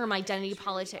the term identity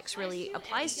politics really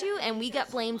applies to, and we get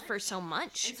blamed for so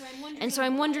much. And so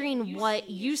I'm wondering what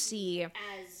you see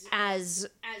as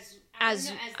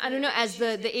I don't know, as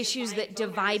the issues that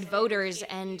divide voters,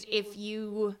 and if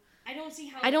you I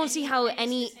don't see how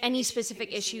any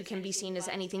specific issue can be seen as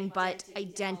anything but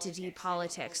identity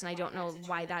politics, and I don't know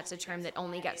why that's a term that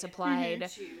only gets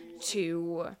applied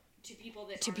to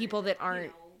people that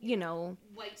aren't, you know,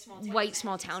 white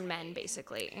small town men,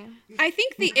 basically. I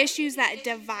think the issues that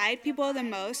divide people the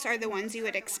most are the ones you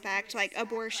would expect, like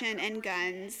abortion and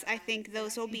guns. I think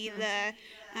those will be the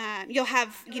you'll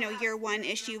have, you know, your one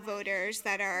issue voters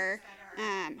that are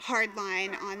hard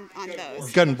line on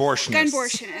those.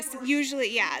 Gunbortionists.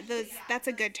 Usually, that's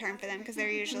a good term for them because they're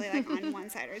usually like on one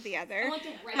side or the other.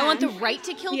 I want the right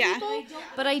to kill yeah. people,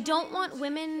 but I don't want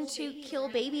women to kill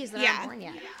babies that aren't born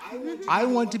yet. I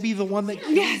want to be the one that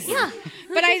kills. Yes. Yeah,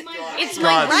 But it's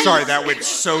God, my right. sorry, that went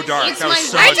so dark. It's That was my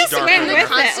so right. much I just darker. went than with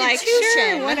that. it, like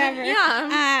sure, whatever.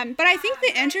 Yeah. But I think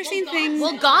the interesting thing.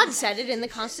 Well, God said it in the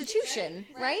Constitution,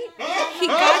 right?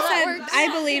 God said, works. I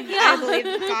believe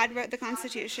God wrote the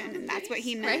Constitution, and that's what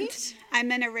he meant. Right?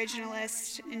 I'm an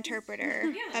originalist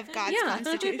interpreter of God's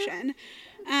Constitution.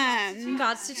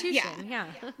 Constitution, yeah.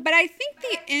 But I think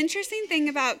the interesting thing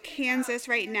about Kansas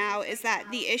right now is that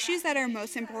the issues that are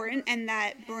most important and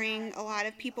that bring a lot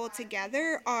of people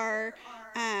together are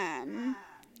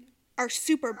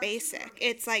super basic.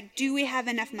 It's like, do we have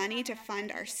enough money to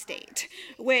fund our state?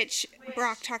 Which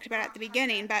Brock talked about at the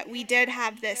beginning, but we did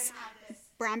have this,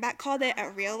 Brownback called it a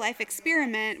real life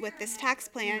experiment with this tax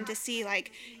plan to see,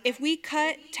 like, if we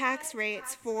cut tax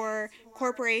rates for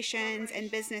corporations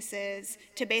and businesses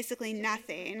to basically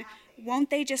nothing, won't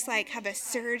they just like have a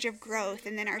surge of growth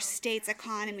and then our state's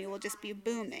economy will just be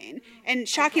booming? And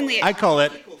shockingly, I call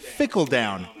it fickle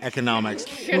down economics.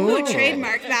 Ooh,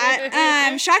 trademark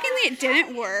that. Shockingly, it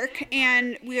didn't work,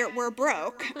 and we're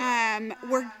broke.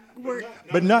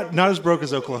 But not as broke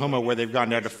as Oklahoma, where they've gone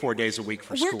down to 4 days a week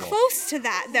for school. We're close to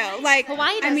that, though. Like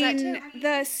Hawaii does that, too.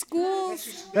 The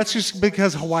schools. That's just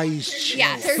because Hawaii's chill.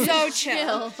 Yeah, they're so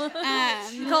chill.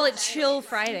 You call it Chill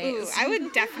Fridays. Ooh, I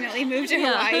would definitely move to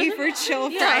Hawaii for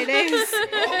Chill Fridays.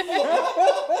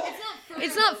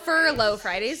 It's not Furlough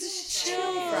Fridays, it's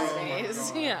Chill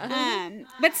Fridays. Yeah.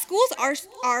 But schools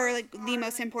are like the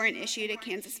most important issue to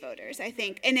Kansas voters, I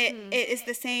think, and it is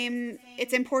the same.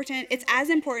 It's important. It's as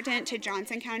important to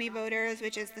Johnson County voters,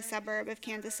 which is the suburb of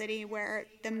Kansas City where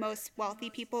the most wealthy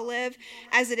people live,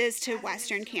 as it is to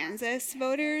Western Kansas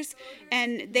voters,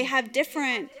 and they have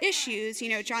different issues. You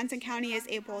know, Johnson County is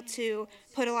able to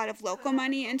put a lot of local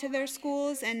money into their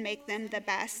schools and make them the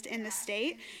best in the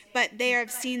state, but they have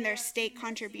seen their state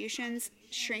contributions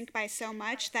shrink by so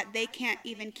much that they can't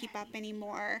even keep up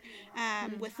anymore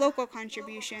with local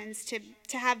contributions to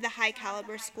have the high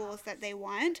caliber schools that they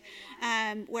want.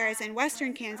 Whereas in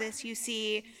Western Kansas, you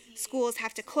see schools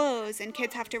have to close and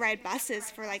kids have to ride buses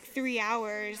for like 3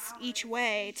 hours each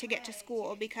way to get to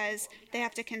school because they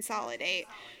have to consolidate.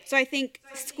 So I think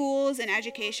schools and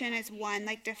education is one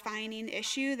like defining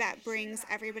issue that brings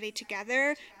everybody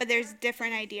together, but there's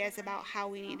different ideas about how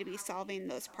we need to be solving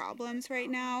those problems right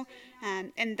now,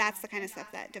 and that's the kind of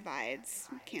stuff that divides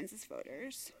Kansas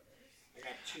voters.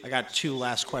 I got two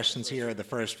last questions here. The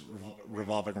first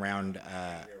revolving around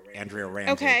Andrea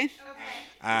Ramsey. Okay.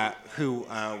 Who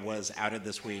was outed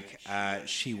this week.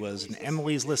 She was an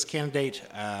Emily's List candidate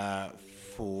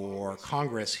for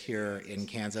Congress here in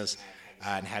Kansas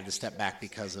and had to step back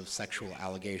because of sexual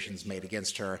allegations made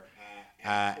against her.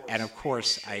 And of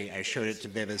course, I showed it to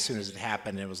Viv as soon as it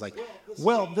happened, and it was like,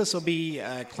 well, this will be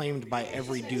claimed by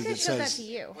every dude that says... I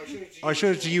showed that to you. Oh, I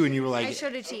showed it to you, and you were like... I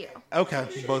showed it to you. Okay,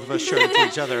 both of us showed it to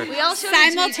each other. We all showed it to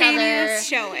each Simultaneous other.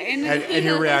 showing. And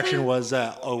your reaction was,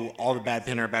 oh, all the bad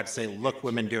pen are about to say, look,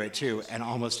 women do it too. And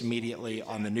almost immediately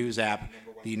on the news app,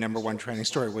 the number one trending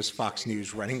story was Fox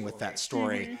News running with that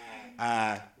story.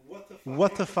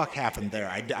 What the fuck happened there?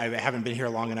 I haven't been here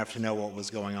long enough to know what was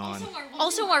going on.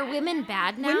 Also, are women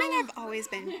bad now? Women have always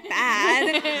been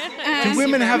bad. Do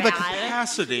women have the bad.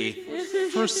 capacity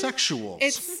for sexuals?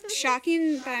 It's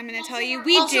shocking, but I'm going to tell you,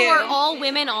 we Also, do. are all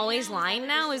women always lying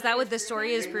now? Is that what the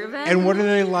story has proven? And what are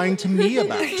they lying to me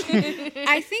about?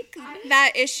 I think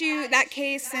that issue, that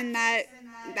case, and that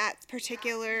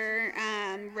particular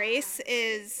race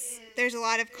there's a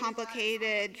lot of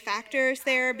complicated factors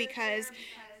there because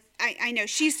I know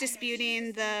she's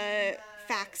disputing the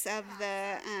facts of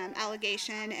the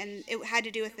allegation, and it had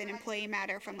to do with an employee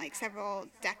matter from like several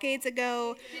decades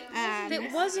ago.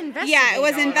 It was investigated. Yeah, it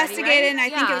was already, investigated, right? and I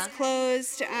think it Yeah. was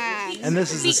closed. And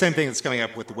this is the same thing that's coming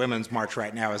up with the Women's March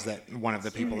right now, is that one of the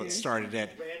people that started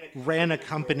it ran a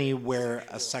company where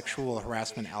a sexual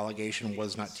harassment allegation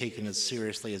was not taken as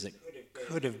seriously as it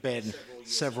could have been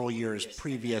several years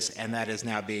previous, and that is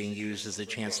now being used as a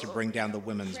chance to bring down the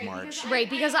Women's March. Right,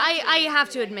 because I have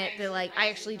to admit that, like, I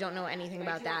actually don't know anything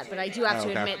about that, but I do have to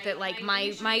okay. admit that, like,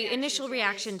 my initial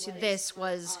reaction to this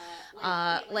was,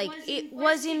 like, it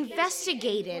was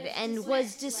investigated and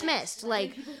was dismissed.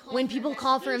 Like, when people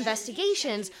call for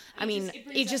investigations, I mean,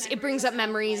 it brings up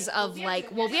memories of,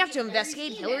 like, well, we have to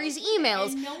investigate Hillary's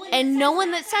emails, and no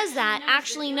one that says that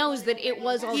actually knows that it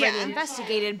was already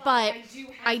investigated, but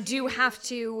I do have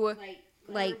to,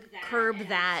 like, curb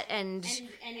that and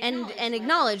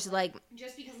acknowledge, like,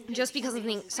 just because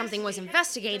something was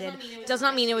investigated does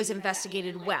not mean it was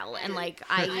investigated well. And like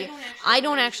I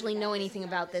don't actually know anything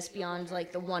about this beyond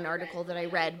like the one article that I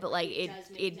read, but like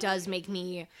it does make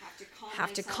me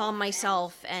have to calm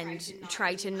myself and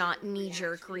try to not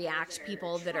knee-jerk react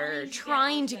people that are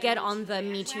trying to get on the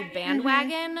Me Too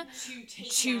bandwagon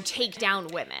to take down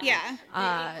women. Yeah.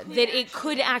 That it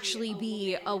could actually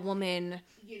be a woman,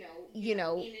 in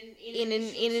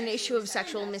an issue of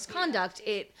sexual misconduct.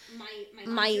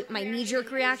 My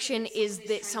knee-jerk reaction is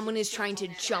that someone is trying to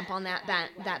jump on that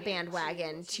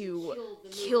bandwagon to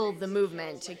kill the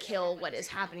movement, to kill what is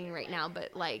happening right now.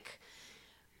 But like,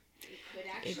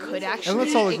 it could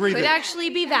actually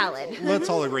be valid. Let's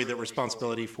all agree that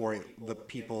responsibility for the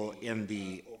people in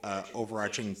the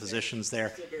overarching positions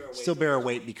there still bear a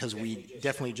weight, because we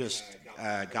definitely just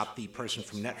got the person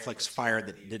from Netflix fired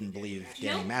that didn't believe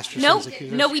Danny Masterson's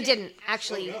accusers. No, we didn't,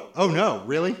 actually. Oh, no,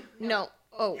 really? No.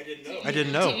 Oh. I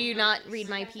didn't know. Did you not read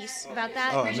my piece about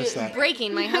that? Oh, I missed that.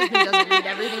 Breaking. My husband doesn't read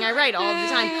everything I write all the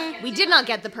time. We did not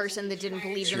get the person that didn't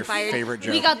believe them fired. Favorite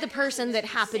joke. We got the person that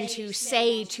happened to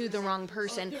say to the wrong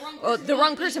person, the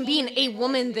wrong person being a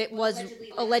woman that was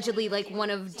allegedly like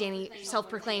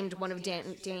self-proclaimed one of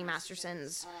Danny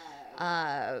Masterson's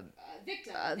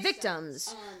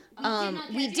victims.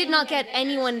 We did not get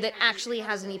anyone that actually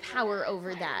has any power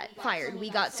over that fired. We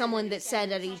got someone that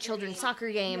said at a children's soccer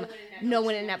game, no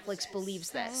one at Netflix believes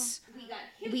this.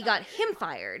 We got him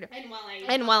fired.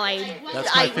 And while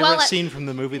That's my favorite scene from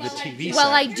the movie, the TV set.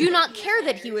 While I do not care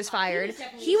that he was fired,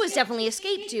 he was definitely a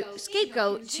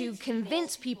scapegoat to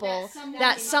convince people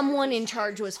that someone in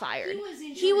charge was fired.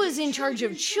 He was in charge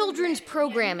of children's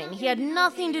programming. He had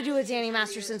nothing to do with Danny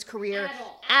Masterson's career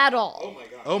at all.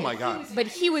 Oh my God. But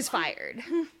he was fired.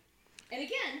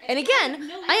 And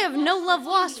again, I have no love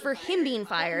lost for him being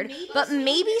fired, but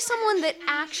maybe someone that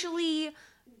actually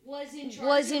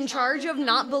was in charge of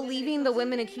not believing the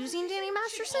women accusing Danny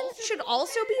Masterson should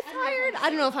also be fired. I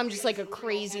don't know if I'm just like a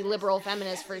crazy liberal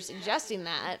feminist for suggesting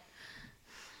that.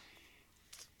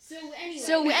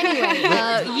 So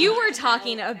anyway, you were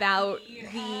talking about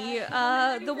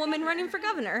the woman running for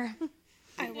governor.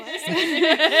 I was.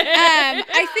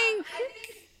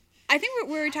 I think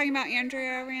we were talking about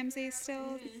Andrea Ramsey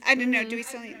still. I don't know. Do we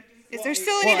still need? Is there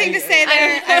still anything to say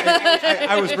there?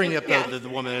 I was bringing up the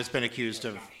woman that's been accused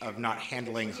of not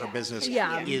handling her business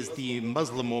is the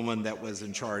Muslim woman that was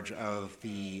in charge of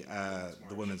the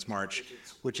Women's March,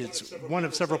 which is one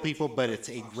of several people, but it's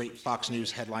a great Fox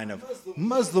News headline of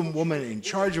Muslim woman in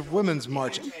charge of Women's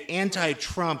March,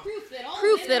 anti-Trump.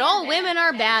 Proof that all women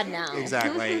are bad now.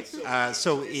 Exactly.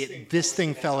 So this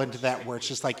thing fell into that where it's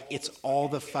just like, it's all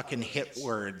the fucking hit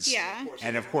words. Yeah.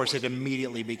 And of course it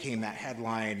immediately became that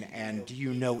headline. And do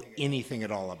you know anything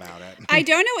at all about it? I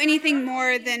don't know anything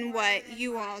more than what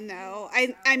you all know.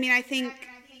 I mean, I think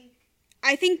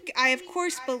I of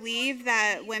course believe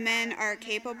that women are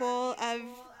capable of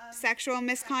sexual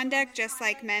misconduct just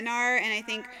like men are, and I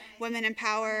think women in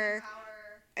power,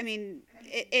 I mean,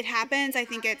 it happens. I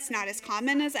think it's not as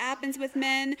common as it happens with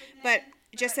men, but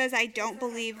just as I don't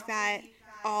believe that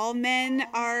all men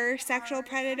are sexual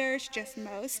predators, just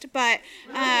most. But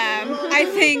I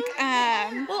think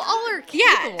all are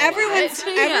capable. Everyone's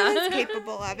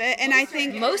capable of it, and I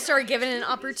think most are given an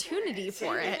opportunity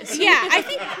for it. Yeah,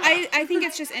 I think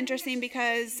it's just interesting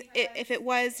because if it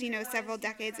was several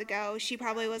decades ago, she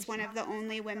probably was one of the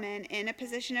only women in a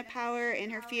position of power in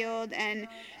her field, and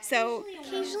so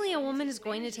occasionally a woman is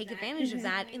going to take advantage of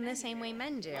that in the same way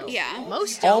men do. Yeah,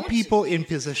 most don't. All people in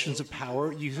positions of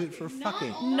power use it for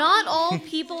fucking. Not all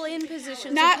people in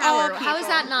positions not of power. All How is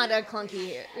that not a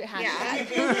clunky hashtag?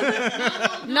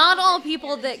 Yeah. Not all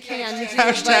people that can do,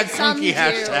 hashtag but some clunky do.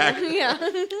 Hashtag. Yeah.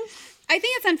 I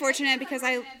think it's unfortunate because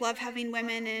I love having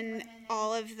women in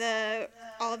all of the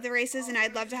races, and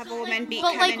I'd love to have a woman beat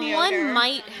Kevin Yoder. One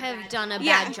might have done a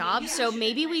bad job, so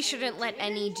maybe we shouldn't let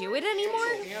any do it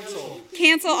anymore.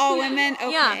 Cancel all women.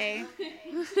 Okay.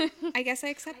 Yeah. I guess I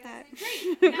accept that.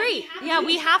 Great. Yeah,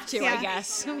 we have to, I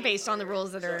guess, based on the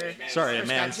rules that are. Sorry, a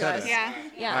man said it.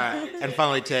 Yeah. And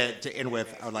finally, to end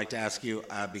with, I would like to ask you,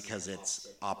 because it's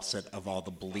opposite of all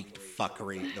the bleaked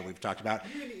fuckery that we've talked about.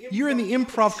 You're in the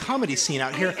improv comedy scene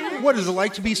out here. What is it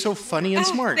like to be so funny and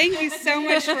smart? Thank you so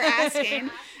much for asking.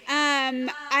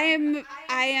 I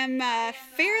am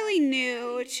fairly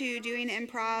new to doing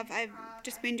improv. I've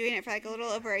just been doing it for like a little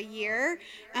over a year,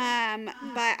 but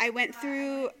I went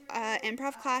through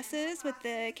improv classes with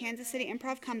the Kansas City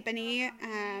Improv Company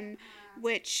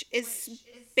which is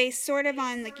based sort of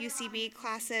on like UCB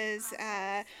classes,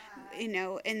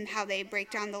 and how they break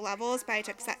down the levels. But I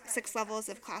took 6 levels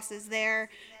of classes there,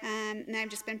 and I've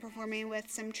just been performing with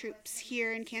some troops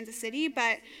here in Kansas City.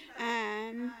 But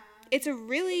it's a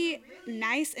really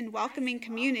nice and welcoming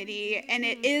community, and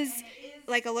it is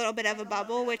like a little bit of a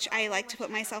bubble, which I like to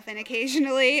put myself in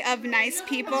occasionally, of nice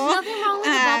people. There's nothing wrong with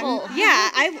a bubble. Yeah,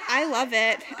 I love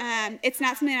it. It's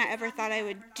not something I ever thought I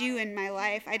would do in my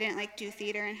life. I didn't like do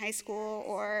theater in high school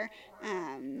or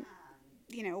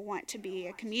want to be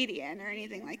a comedian or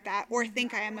anything like that, or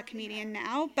think I am a comedian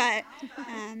now, but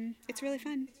it's really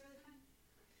fun.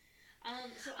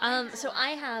 So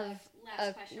I have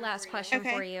a last question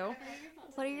Okay. for you.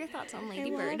 What are your thoughts on Lady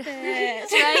Bird?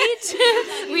 Right?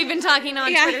 We've been talking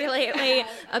on Twitter lately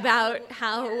about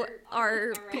how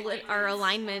our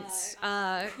alignments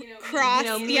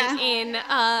Cross, meet in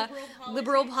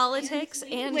liberal politics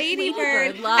and Lady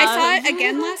Bird. love. I saw it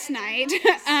again last night.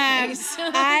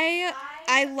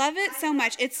 I love it so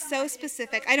much. It's so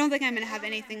specific. I don't think I'm going to have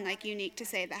anything like unique to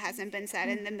say that hasn't been said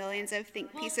in the millions of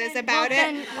think pieces about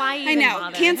Then it. why even I know.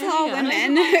 bother? Cancel all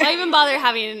women. Why even bother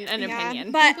having an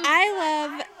opinion? But I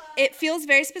love. It feels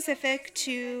very specific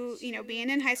to being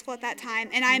in high school at that time,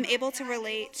 and I'm able to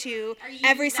relate to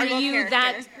every single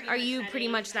character. Are you pretty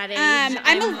much that age?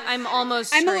 I'm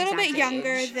almost. I'm a her little bit exact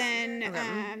younger age.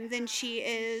 than she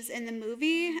is in the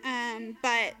movie,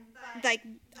 but like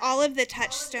all of the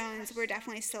touchstones were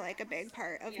definitely still like a big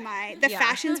part of the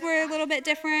fashions were a little bit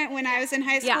different when I was in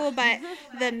high school, but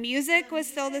the music was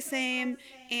still the same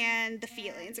and the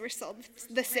feelings were still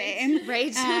the same.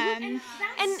 Right. And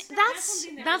that's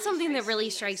something that really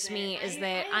strikes me, is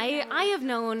that I have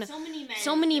known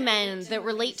so many men that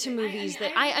relate to movies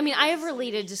that I have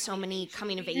related to so many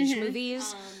coming of age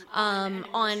movies on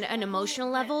an emotional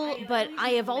level, but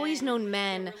I have always known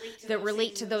men that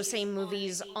relate to those same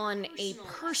movies on a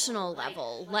personal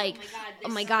level. Like, oh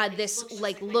my God, this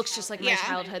like looks just like my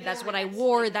childhood. That's what I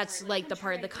wore. That's like the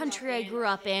part of the country I grew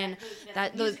up in.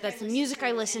 That's the music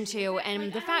I listened to,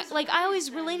 and the fact, like, I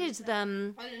always related to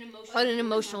them on an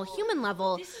emotional human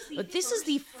level. But this is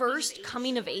the first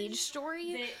coming of age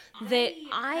story that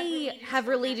I have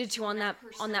related to on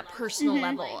that personal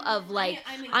level of like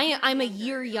I'm a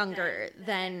year younger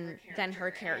than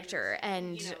her character,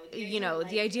 and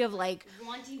the idea of like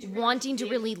wanting to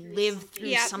really live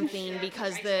through something,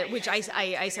 because which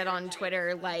I said on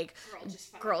Twitter, like,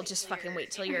 girl, just fucking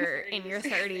wait till you're in your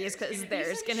 30s, because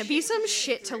there's gonna be some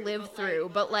shit to live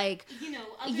through. But like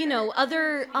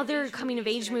other coming of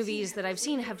age movies that I've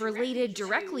seen have related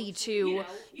directly to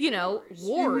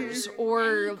wars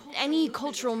or any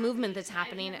cultural movement that's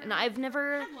happening, and I've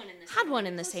never had one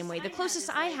in the same way. The closest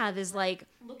I have is like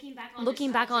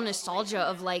looking back on nostalgia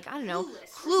of like, I don't know,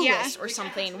 Clueless or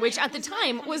something, which at the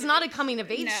time was not a coming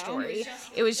of age story.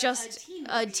 It was just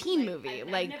a teen movie.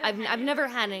 Like I've never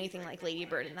had anything like Lady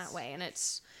Bird in that way, and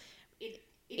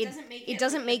it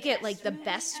doesn't make it like the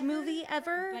best movie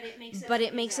ever, but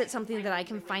it makes it something that I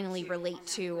can finally relate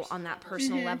to on that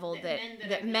personal level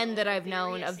that men that I've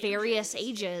known of various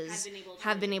ages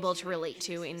have been able to relate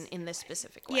to in this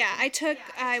specific way. Yeah,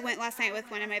 I went last night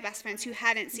with one of my best friends who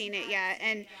hadn't seen it yet,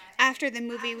 and after the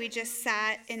movie we just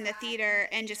sat in the theater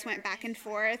and just went back and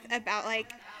forth about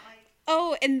like,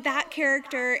 oh, and that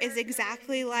character is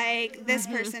exactly like this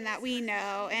person that we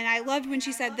know. And I loved when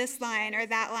she said this line or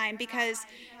that line, because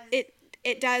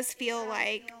it does feel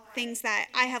like things that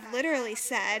I have literally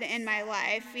said in my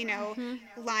life,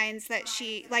 lines that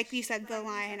she, like you said, the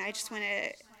line,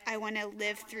 I want to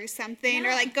live through something, or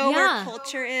like go where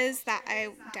culture is. That I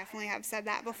definitely have said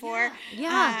that before.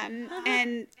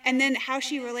 And then how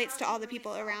she relates to all the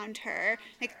people around her.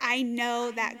 Like, I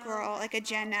know that girl, like a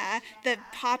Jenna, the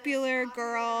popular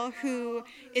girl who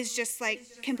is just like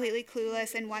completely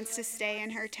clueless and wants to stay in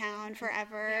her town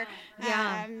forever.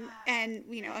 And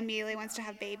immediately wants to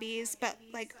have babies, but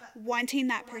like wanting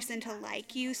that person to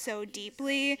like you so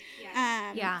deeply,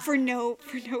 for no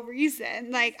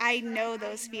reason. Like, I know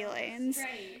those feelings.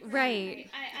 Right.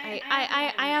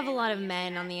 I have a lot of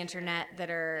men on the internet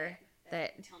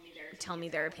that tell me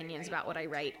their opinions about what I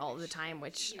write all the time,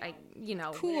 which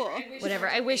Cool. Whatever.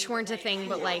 I wish weren't a thing,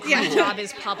 but like my job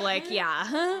is public.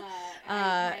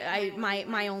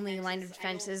 My only line of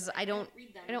defense is I don't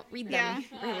read them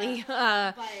really.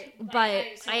 But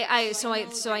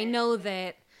I know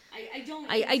that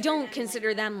I don't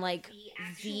consider them like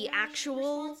the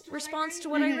actual response to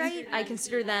what I write. I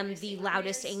consider them the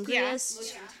loudest,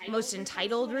 angriest, most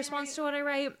entitled response to what I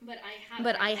write.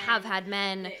 But I have had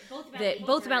men that,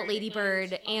 both about Lady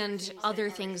Bird and other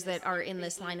things that are in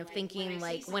this line of thinking,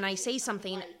 like when I say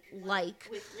something like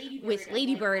with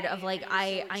Lady Bird of like,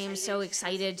 I am so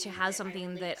excited to have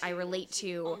something that I relate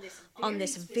to on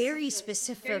this very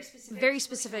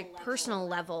specific personal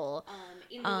level,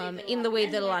 in the way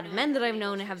that a lot of men that I've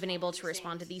known have been able to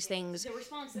respond to these things.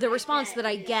 The response that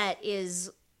I get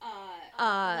is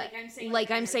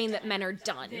like I'm saying that men are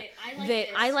done. That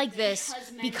I like this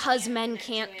because men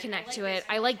can't connect to it.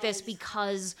 I like this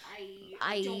because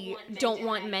I don't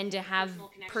want men to have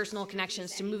personal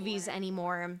connections to movies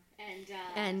anymore.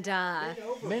 And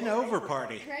Men over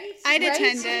party. I'd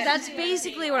attend it. That's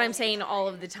basically what I'm saying all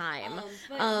of the time.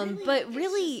 But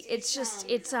really, it's just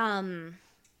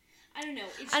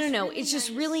I don't know. It's just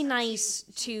really nice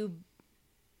to.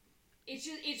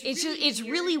 It's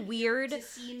really weird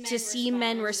to see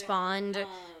men respond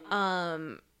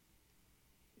to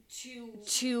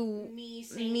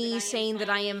me saying that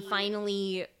I am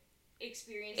finally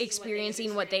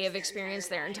experiencing what they have experienced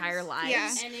their entire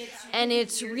lives. Yeah. And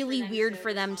it's really weird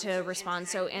for them to respond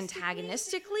so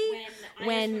antagonistically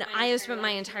when I have spent my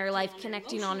entire life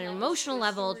connecting on an emotional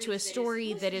level to a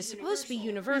story that is supposed to be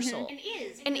universal.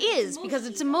 And is, because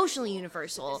it's emotionally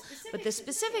universal. But the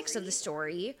specifics of the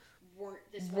story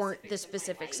weren't the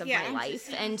specifics of my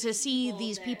life. And to see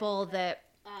these people that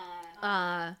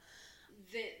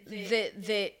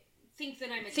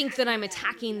think that I'm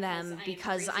attacking them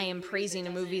because I am praising a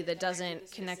movie that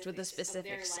doesn't connect with the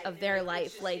specifics of their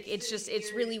life. Like,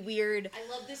 it's really weird.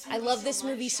 I love this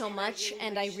movie so much,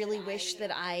 and I really wish that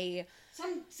I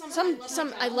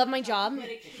love my job,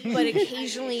 but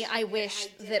occasionally I wish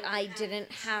that I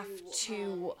didn't have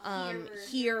to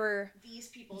hear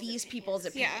these people's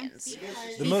opinions.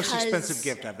 The most expensive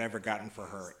gift I've ever gotten for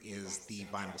her is the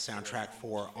vinyl soundtrack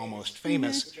for Almost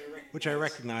Famous, which I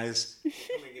recognize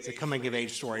is a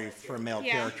coming-of-age story for a male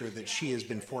character that she has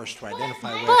been forced to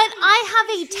identify with. But I have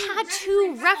a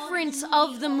tattoo reference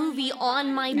of the movie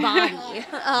on my body.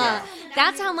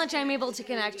 That's how much I'm able to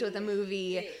connect with a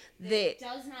movie that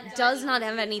does not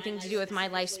have anything to do with my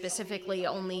life specifically.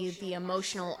 Only the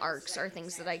emotional arcs are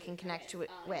things that I can connect to it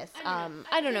with.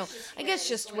 I don't know. I guess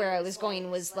just where I was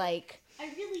going was like,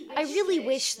 I really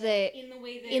wish that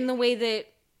in the way that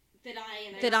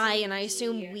I, and I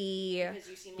assume we,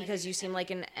 because you seem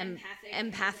like an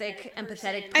empathetic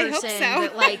person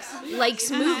that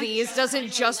likes movies,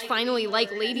 doesn't just finally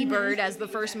like Lady Bird as the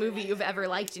first movie you've ever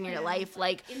liked in your life.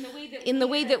 Like, in the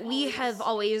way that we have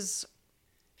always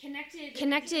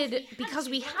connected because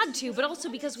we had to, but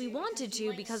also because we wanted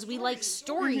to, because we like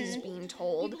stories being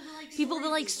told. People that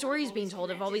like stories being told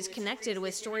have always connected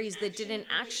with stories that didn't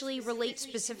actually relate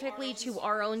specifically to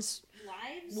our own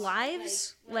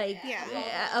lives, like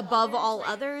above all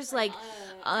others. Like,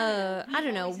 I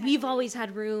don't know, we've always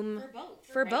had room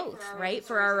for both, right?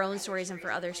 For our own stories and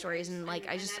for other stories. And like,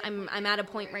 I'm at a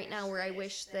point right now where I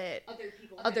wish that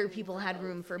other people had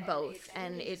room for both.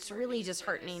 And it's really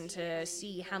disheartening to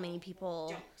see how many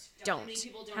people don't.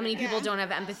 How many people don't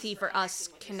have empathy for us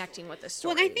connecting with this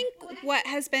story. Well, I think what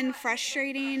has been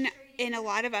frustrating in a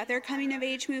lot of other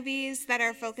coming-of-age movies that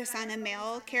are focused on a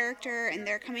male character and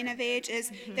their coming-of-age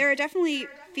is there are definitely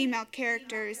female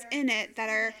characters in it that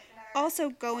are also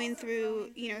going through,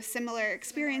 similar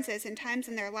experiences and times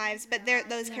in their lives, but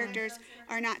those characters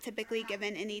are not typically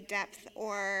given any depth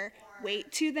or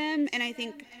weight to them. And I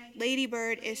think Lady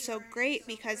Bird is so great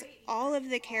because all of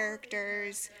the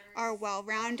characters are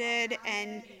well-rounded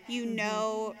and you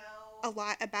know a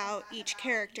lot about each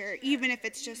character, even if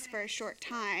it's just for a short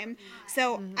time.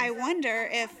 So I wonder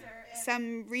if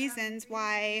some reasons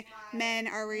why men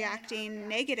are reacting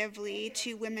negatively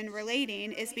to women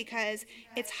relating is because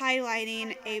it's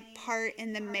highlighting a part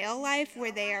in the male life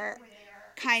where they are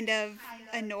kind of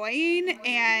annoying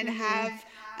and have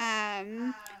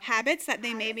habits that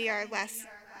they maybe are less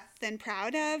than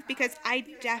proud of. Because I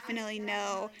definitely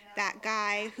know that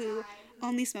guy who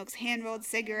only smokes hand-rolled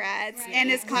cigarettes and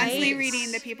is constantly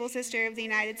reading the People's History of the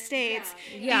United States.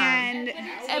 And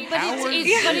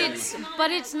but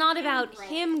it's not about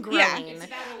him growing.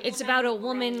 It's about a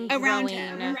woman around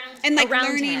growing him and like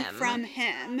learning him. from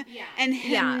him and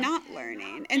him not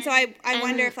learning. And so I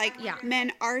wonder if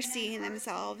men are seeing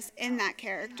themselves in that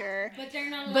character,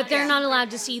 but they're not allowed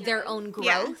to see their own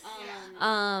growth.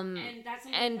 And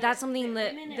that's something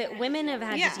that women have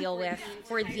had to deal with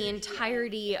for the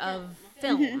entirety of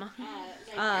film.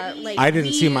 I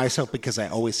didn't see myself because I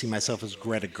always see myself as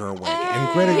Greta Gerwig,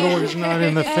 and Greta Gerwig's not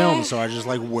in the film, so I was just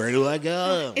like, where do I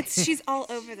go? She's all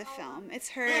over the film. It's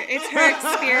her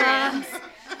experience.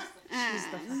 She's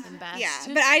the fucking best. Yeah,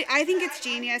 but I think it's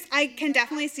genius. I can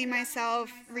definitely see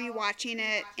myself rewatching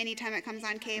it anytime it comes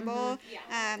on cable.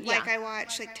 Like I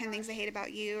watch like 10 Things I Hate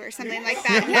About You or something like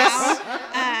that now.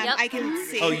 I can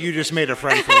see. Oh, you just made a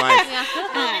friend for life.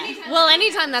 Well,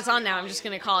 anytime that's on now, I'm just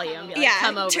going to call you and be like,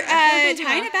 come over.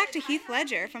 Tying it back to Heath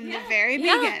Ledger from the very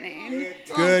beginning.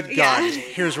 Good God.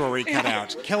 Here's where we cut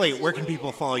out. Kelly, where can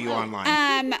people follow you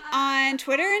online? On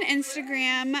Twitter and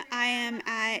Instagram, I am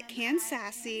at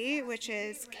Cansassy, which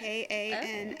is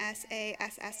KANSASSY.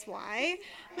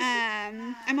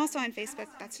 I'm also on Facebook.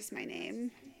 That's just my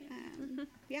name.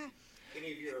 Yeah.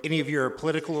 Any of your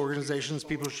political organizations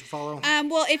people should follow?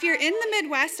 Well, if you're in the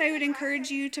Midwest, I would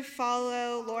encourage you to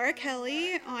follow Laura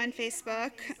Kelly on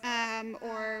Facebook,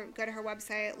 or go to her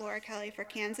website,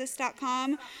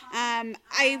 laurakellyforkansas.com.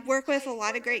 I work with a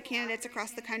lot of great candidates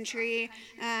across the country,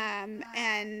 and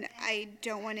I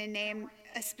don't want to name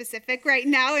a specific right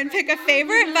now and pick a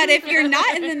favorite, but if you're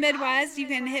not in the Midwest, you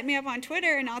can hit me up on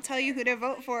Twitter and I'll tell you who to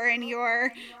vote for in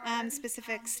your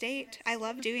specific state. I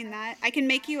love doing that. I can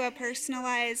make you a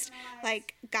personalized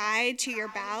like guide to your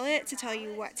ballot to tell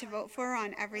you what to vote for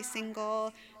on every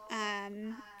single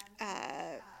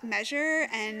measure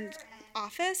and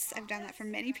office. I've done that for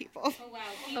many people.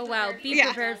 Oh wow, be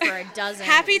prepared for a dozen.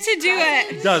 Happy to do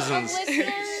it. Dozens.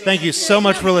 Thank you so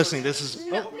much for listening. This is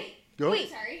go.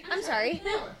 Wait, I'm sorry.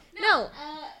 No.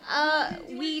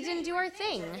 We didn't do our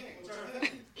thing.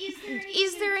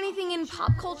 Is there anything in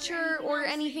pop culture or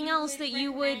anything else that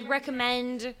you would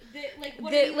recommend?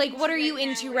 What are you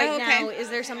into right now? Is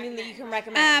there something that you can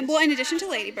recommend? Well, in addition to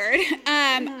Lady Bird,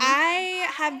 I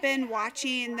have been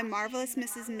watching The Marvelous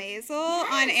Mrs. Maisel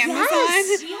on Amazon.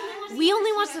 Yes. We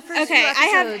only watched the first two episodes. I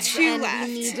have 2 and left.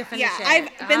 We need to finish it. I've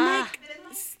been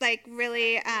like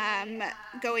really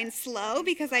going slow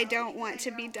because I don't want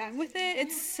to be done with it.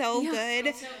 It's so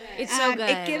good. It's so good.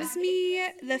 It gives me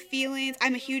the feelings.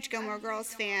 I'm a huge Gilmore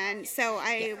Girls fan, so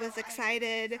I was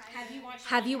excited.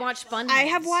 Have you watched Bunheads? I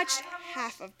have watched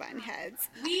half of Bunheads.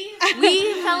 We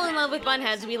fell in love with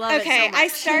Bunheads. We love it so much. I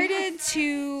started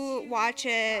to watch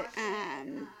it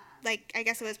I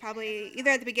guess it was probably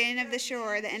either at the beginning of this year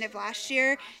or the end of last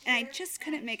year, and I just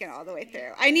couldn't make it all the way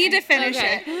through. I need to finish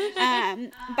it.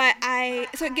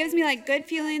 So it gives me like good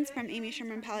feelings from Amy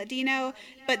Sherman-Palladino,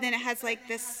 but then it has like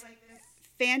this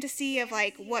fantasy of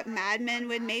like what Mad Men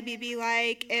would maybe be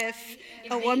like if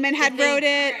a woman had wrote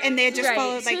it and they had just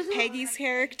followed like Peggy's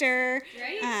character.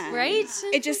 Right?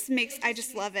 It just I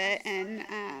just love it, and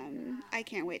I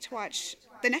can't wait to watch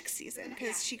the next season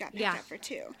because she got picked up for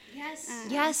 2. Yes.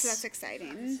 So that's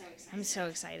exciting. I'm so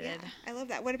excited. Yeah, I love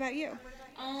that. What about you?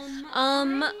 I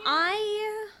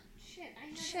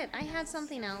had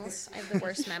something else. I have the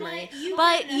worst memory.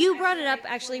 But you brought it up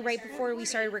actually right before we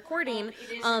started recording.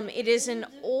 It is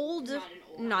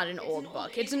not an old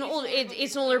book. It's an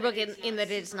older book in that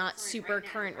it's not super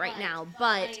current right now.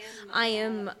 But I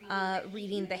am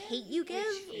reading The Hate U Give,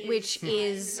 which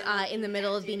is in the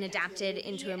middle of being adapted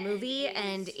into a movie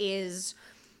and is,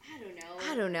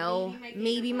 I don't know,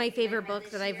 maybe my favorite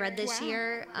book that I've read this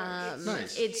year.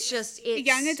 Nice. It's a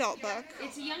young adult book.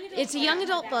 It's a young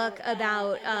adult book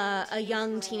about a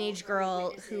young teenage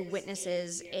girl who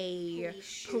witnesses a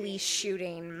police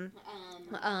shooting.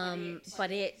 But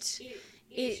it's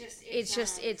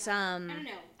I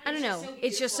don't know.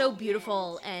 It's just so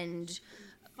beautiful and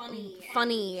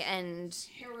funny and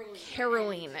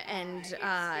harrowing, and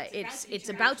it's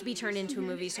about to be turned into a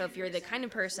movie. So if you're the kind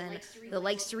of person that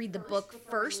likes to read the book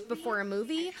first before a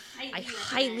movie, I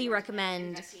highly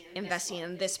recommend investing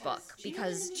in this book,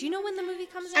 because do you know when the movie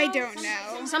comes out? I don't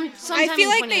know. Sometime I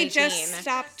feel in like they 2018. just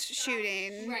stopped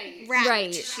shooting.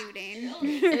 Right. Shooting.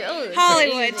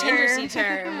 Hollywood term.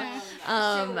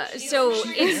 So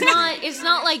it's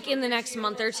not like in the next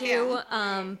month or two,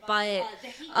 but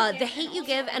The Hate U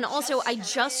Give, and also I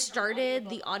just started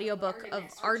the audiobook of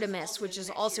Artemis, which is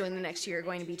also in the next year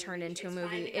going to be turned into a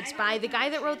movie. It's by the guy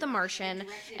that wrote The Martian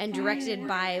and directed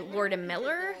by Lord and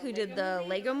Miller, who did the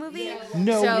Lego movie.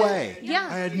 No way. Yeah.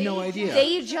 I had no idea.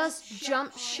 They just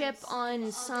jumped ship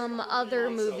on some other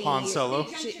movie. Han Solo.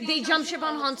 They jumped ship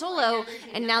on Han Solo,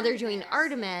 and now they're doing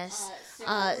Artemis.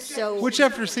 Which,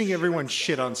 after seeing everyone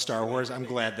shit on Star Wars, I'm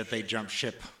glad that they jumped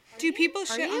ship. Do people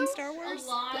shit on Star Wars?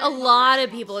 A lot of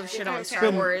people have shit on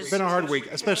Star Wars. It's been a hard week,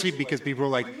 especially because people are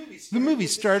like, the movie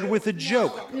started with a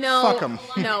joke. No, Fuck them.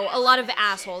 No, a lot of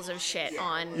assholes have shit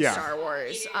on Star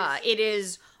Wars. It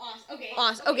is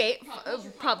Awesome. Okay,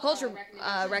 pop culture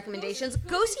recommendations.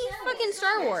 Go see fucking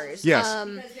Star Wars. Yes.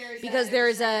 Because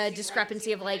there's a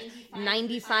discrepancy of like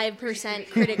 95%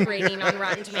 critic rating on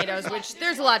Rotten Tomatoes, which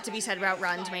there's a lot to be said about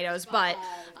Rotten Tomatoes, but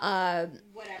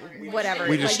whatever.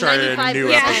 We just like started a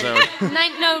new episode.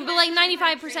 But like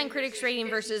 95% critics rating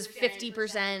versus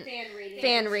 50%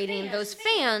 fan rating. Those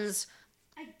fans,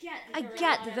 I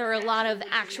get that there are a lot of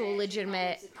actual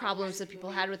legitimate problems that people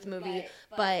had with the movie,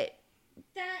 but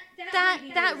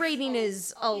that rating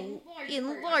is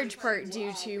in large part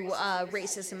due to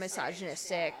racist and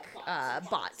misogynistic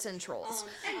bots and trolls.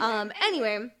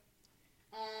 Anyway,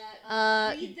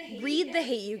 read The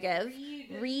Hate You Give,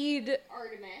 read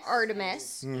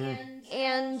Artemis,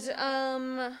 and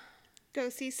Go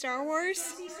see Star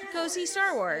Wars. Go see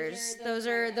Star Wars. Those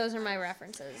are my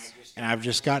references. And I've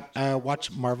just got watch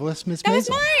Marvelous Miss That was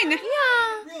Maisel. mine.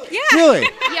 Yeah. Really?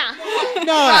 Yeah.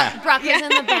 No. Brock was in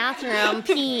the bathroom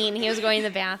peeing. He was going to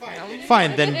the bathroom.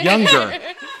 Fine, then Younger.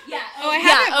 Oh, I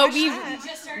haven't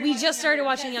watched that. We just started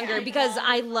watching Younger because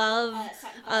I love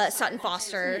Sutton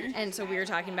Foster, and so we were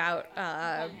talking about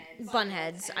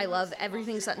Bunheads. I love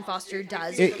everything Sutton Foster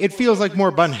does. It feels like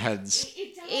more Bunheads.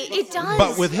 It does.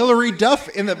 But with Hilary Duff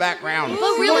in the background.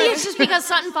 But really, it's just because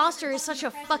Sutton Foster is such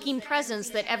a fucking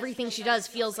presence that everything she does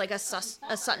feels like a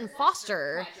Sutton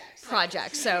Foster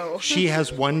project. So she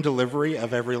has one delivery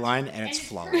of every line, and it's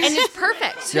flawless. And it's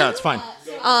perfect. Yeah, it's fine.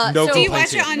 Do No you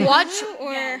complaints watch it here. on Hulu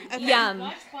or okay.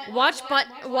 Yeah, watch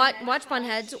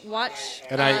Bunheads. Watch.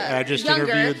 And I just Younger,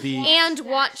 interviewed the and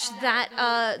watch that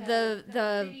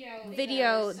the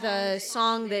video, the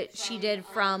song that she did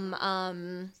from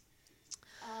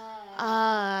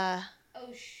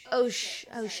oh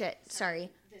shit, sorry.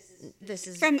 This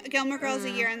is From Gilmore Girls: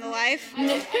 A Year in the Life.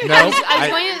 No,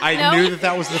 I I knew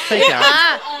that was the fake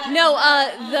out.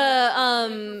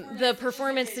 The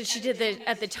performance that she did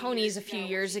at the Tonys a few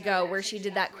years ago, where she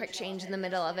did that quick change in the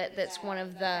middle of it. That's one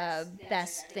of the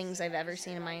best things I've ever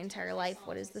seen in my entire life.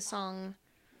 What is the song?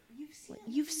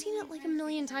 You've seen it like a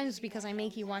million times because I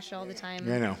make you watch it all the time.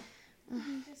 I know.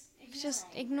 Just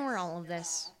ignore all of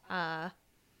this. I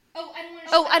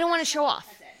don't want to show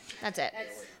off. That's it.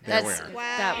 That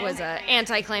was an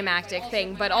anticlimactic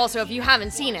thing, but also if you haven't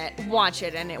seen it, watch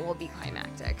it and it will be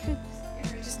climactic.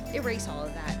 Just erase all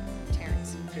of that,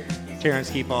 Terrence,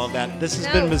 keep all of that. This has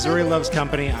been Missouri Loves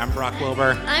Company. I'm Brock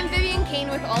Wilbur. I'm Vivian Kane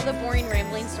with all the boring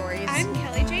rambling stories. I'm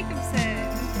Kelly Jacobsen.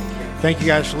 Thank you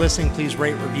guys for listening. Please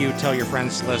rate, review, tell your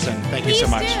friends to listen. Thank you so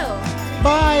much. Do.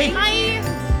 Bye. Bye.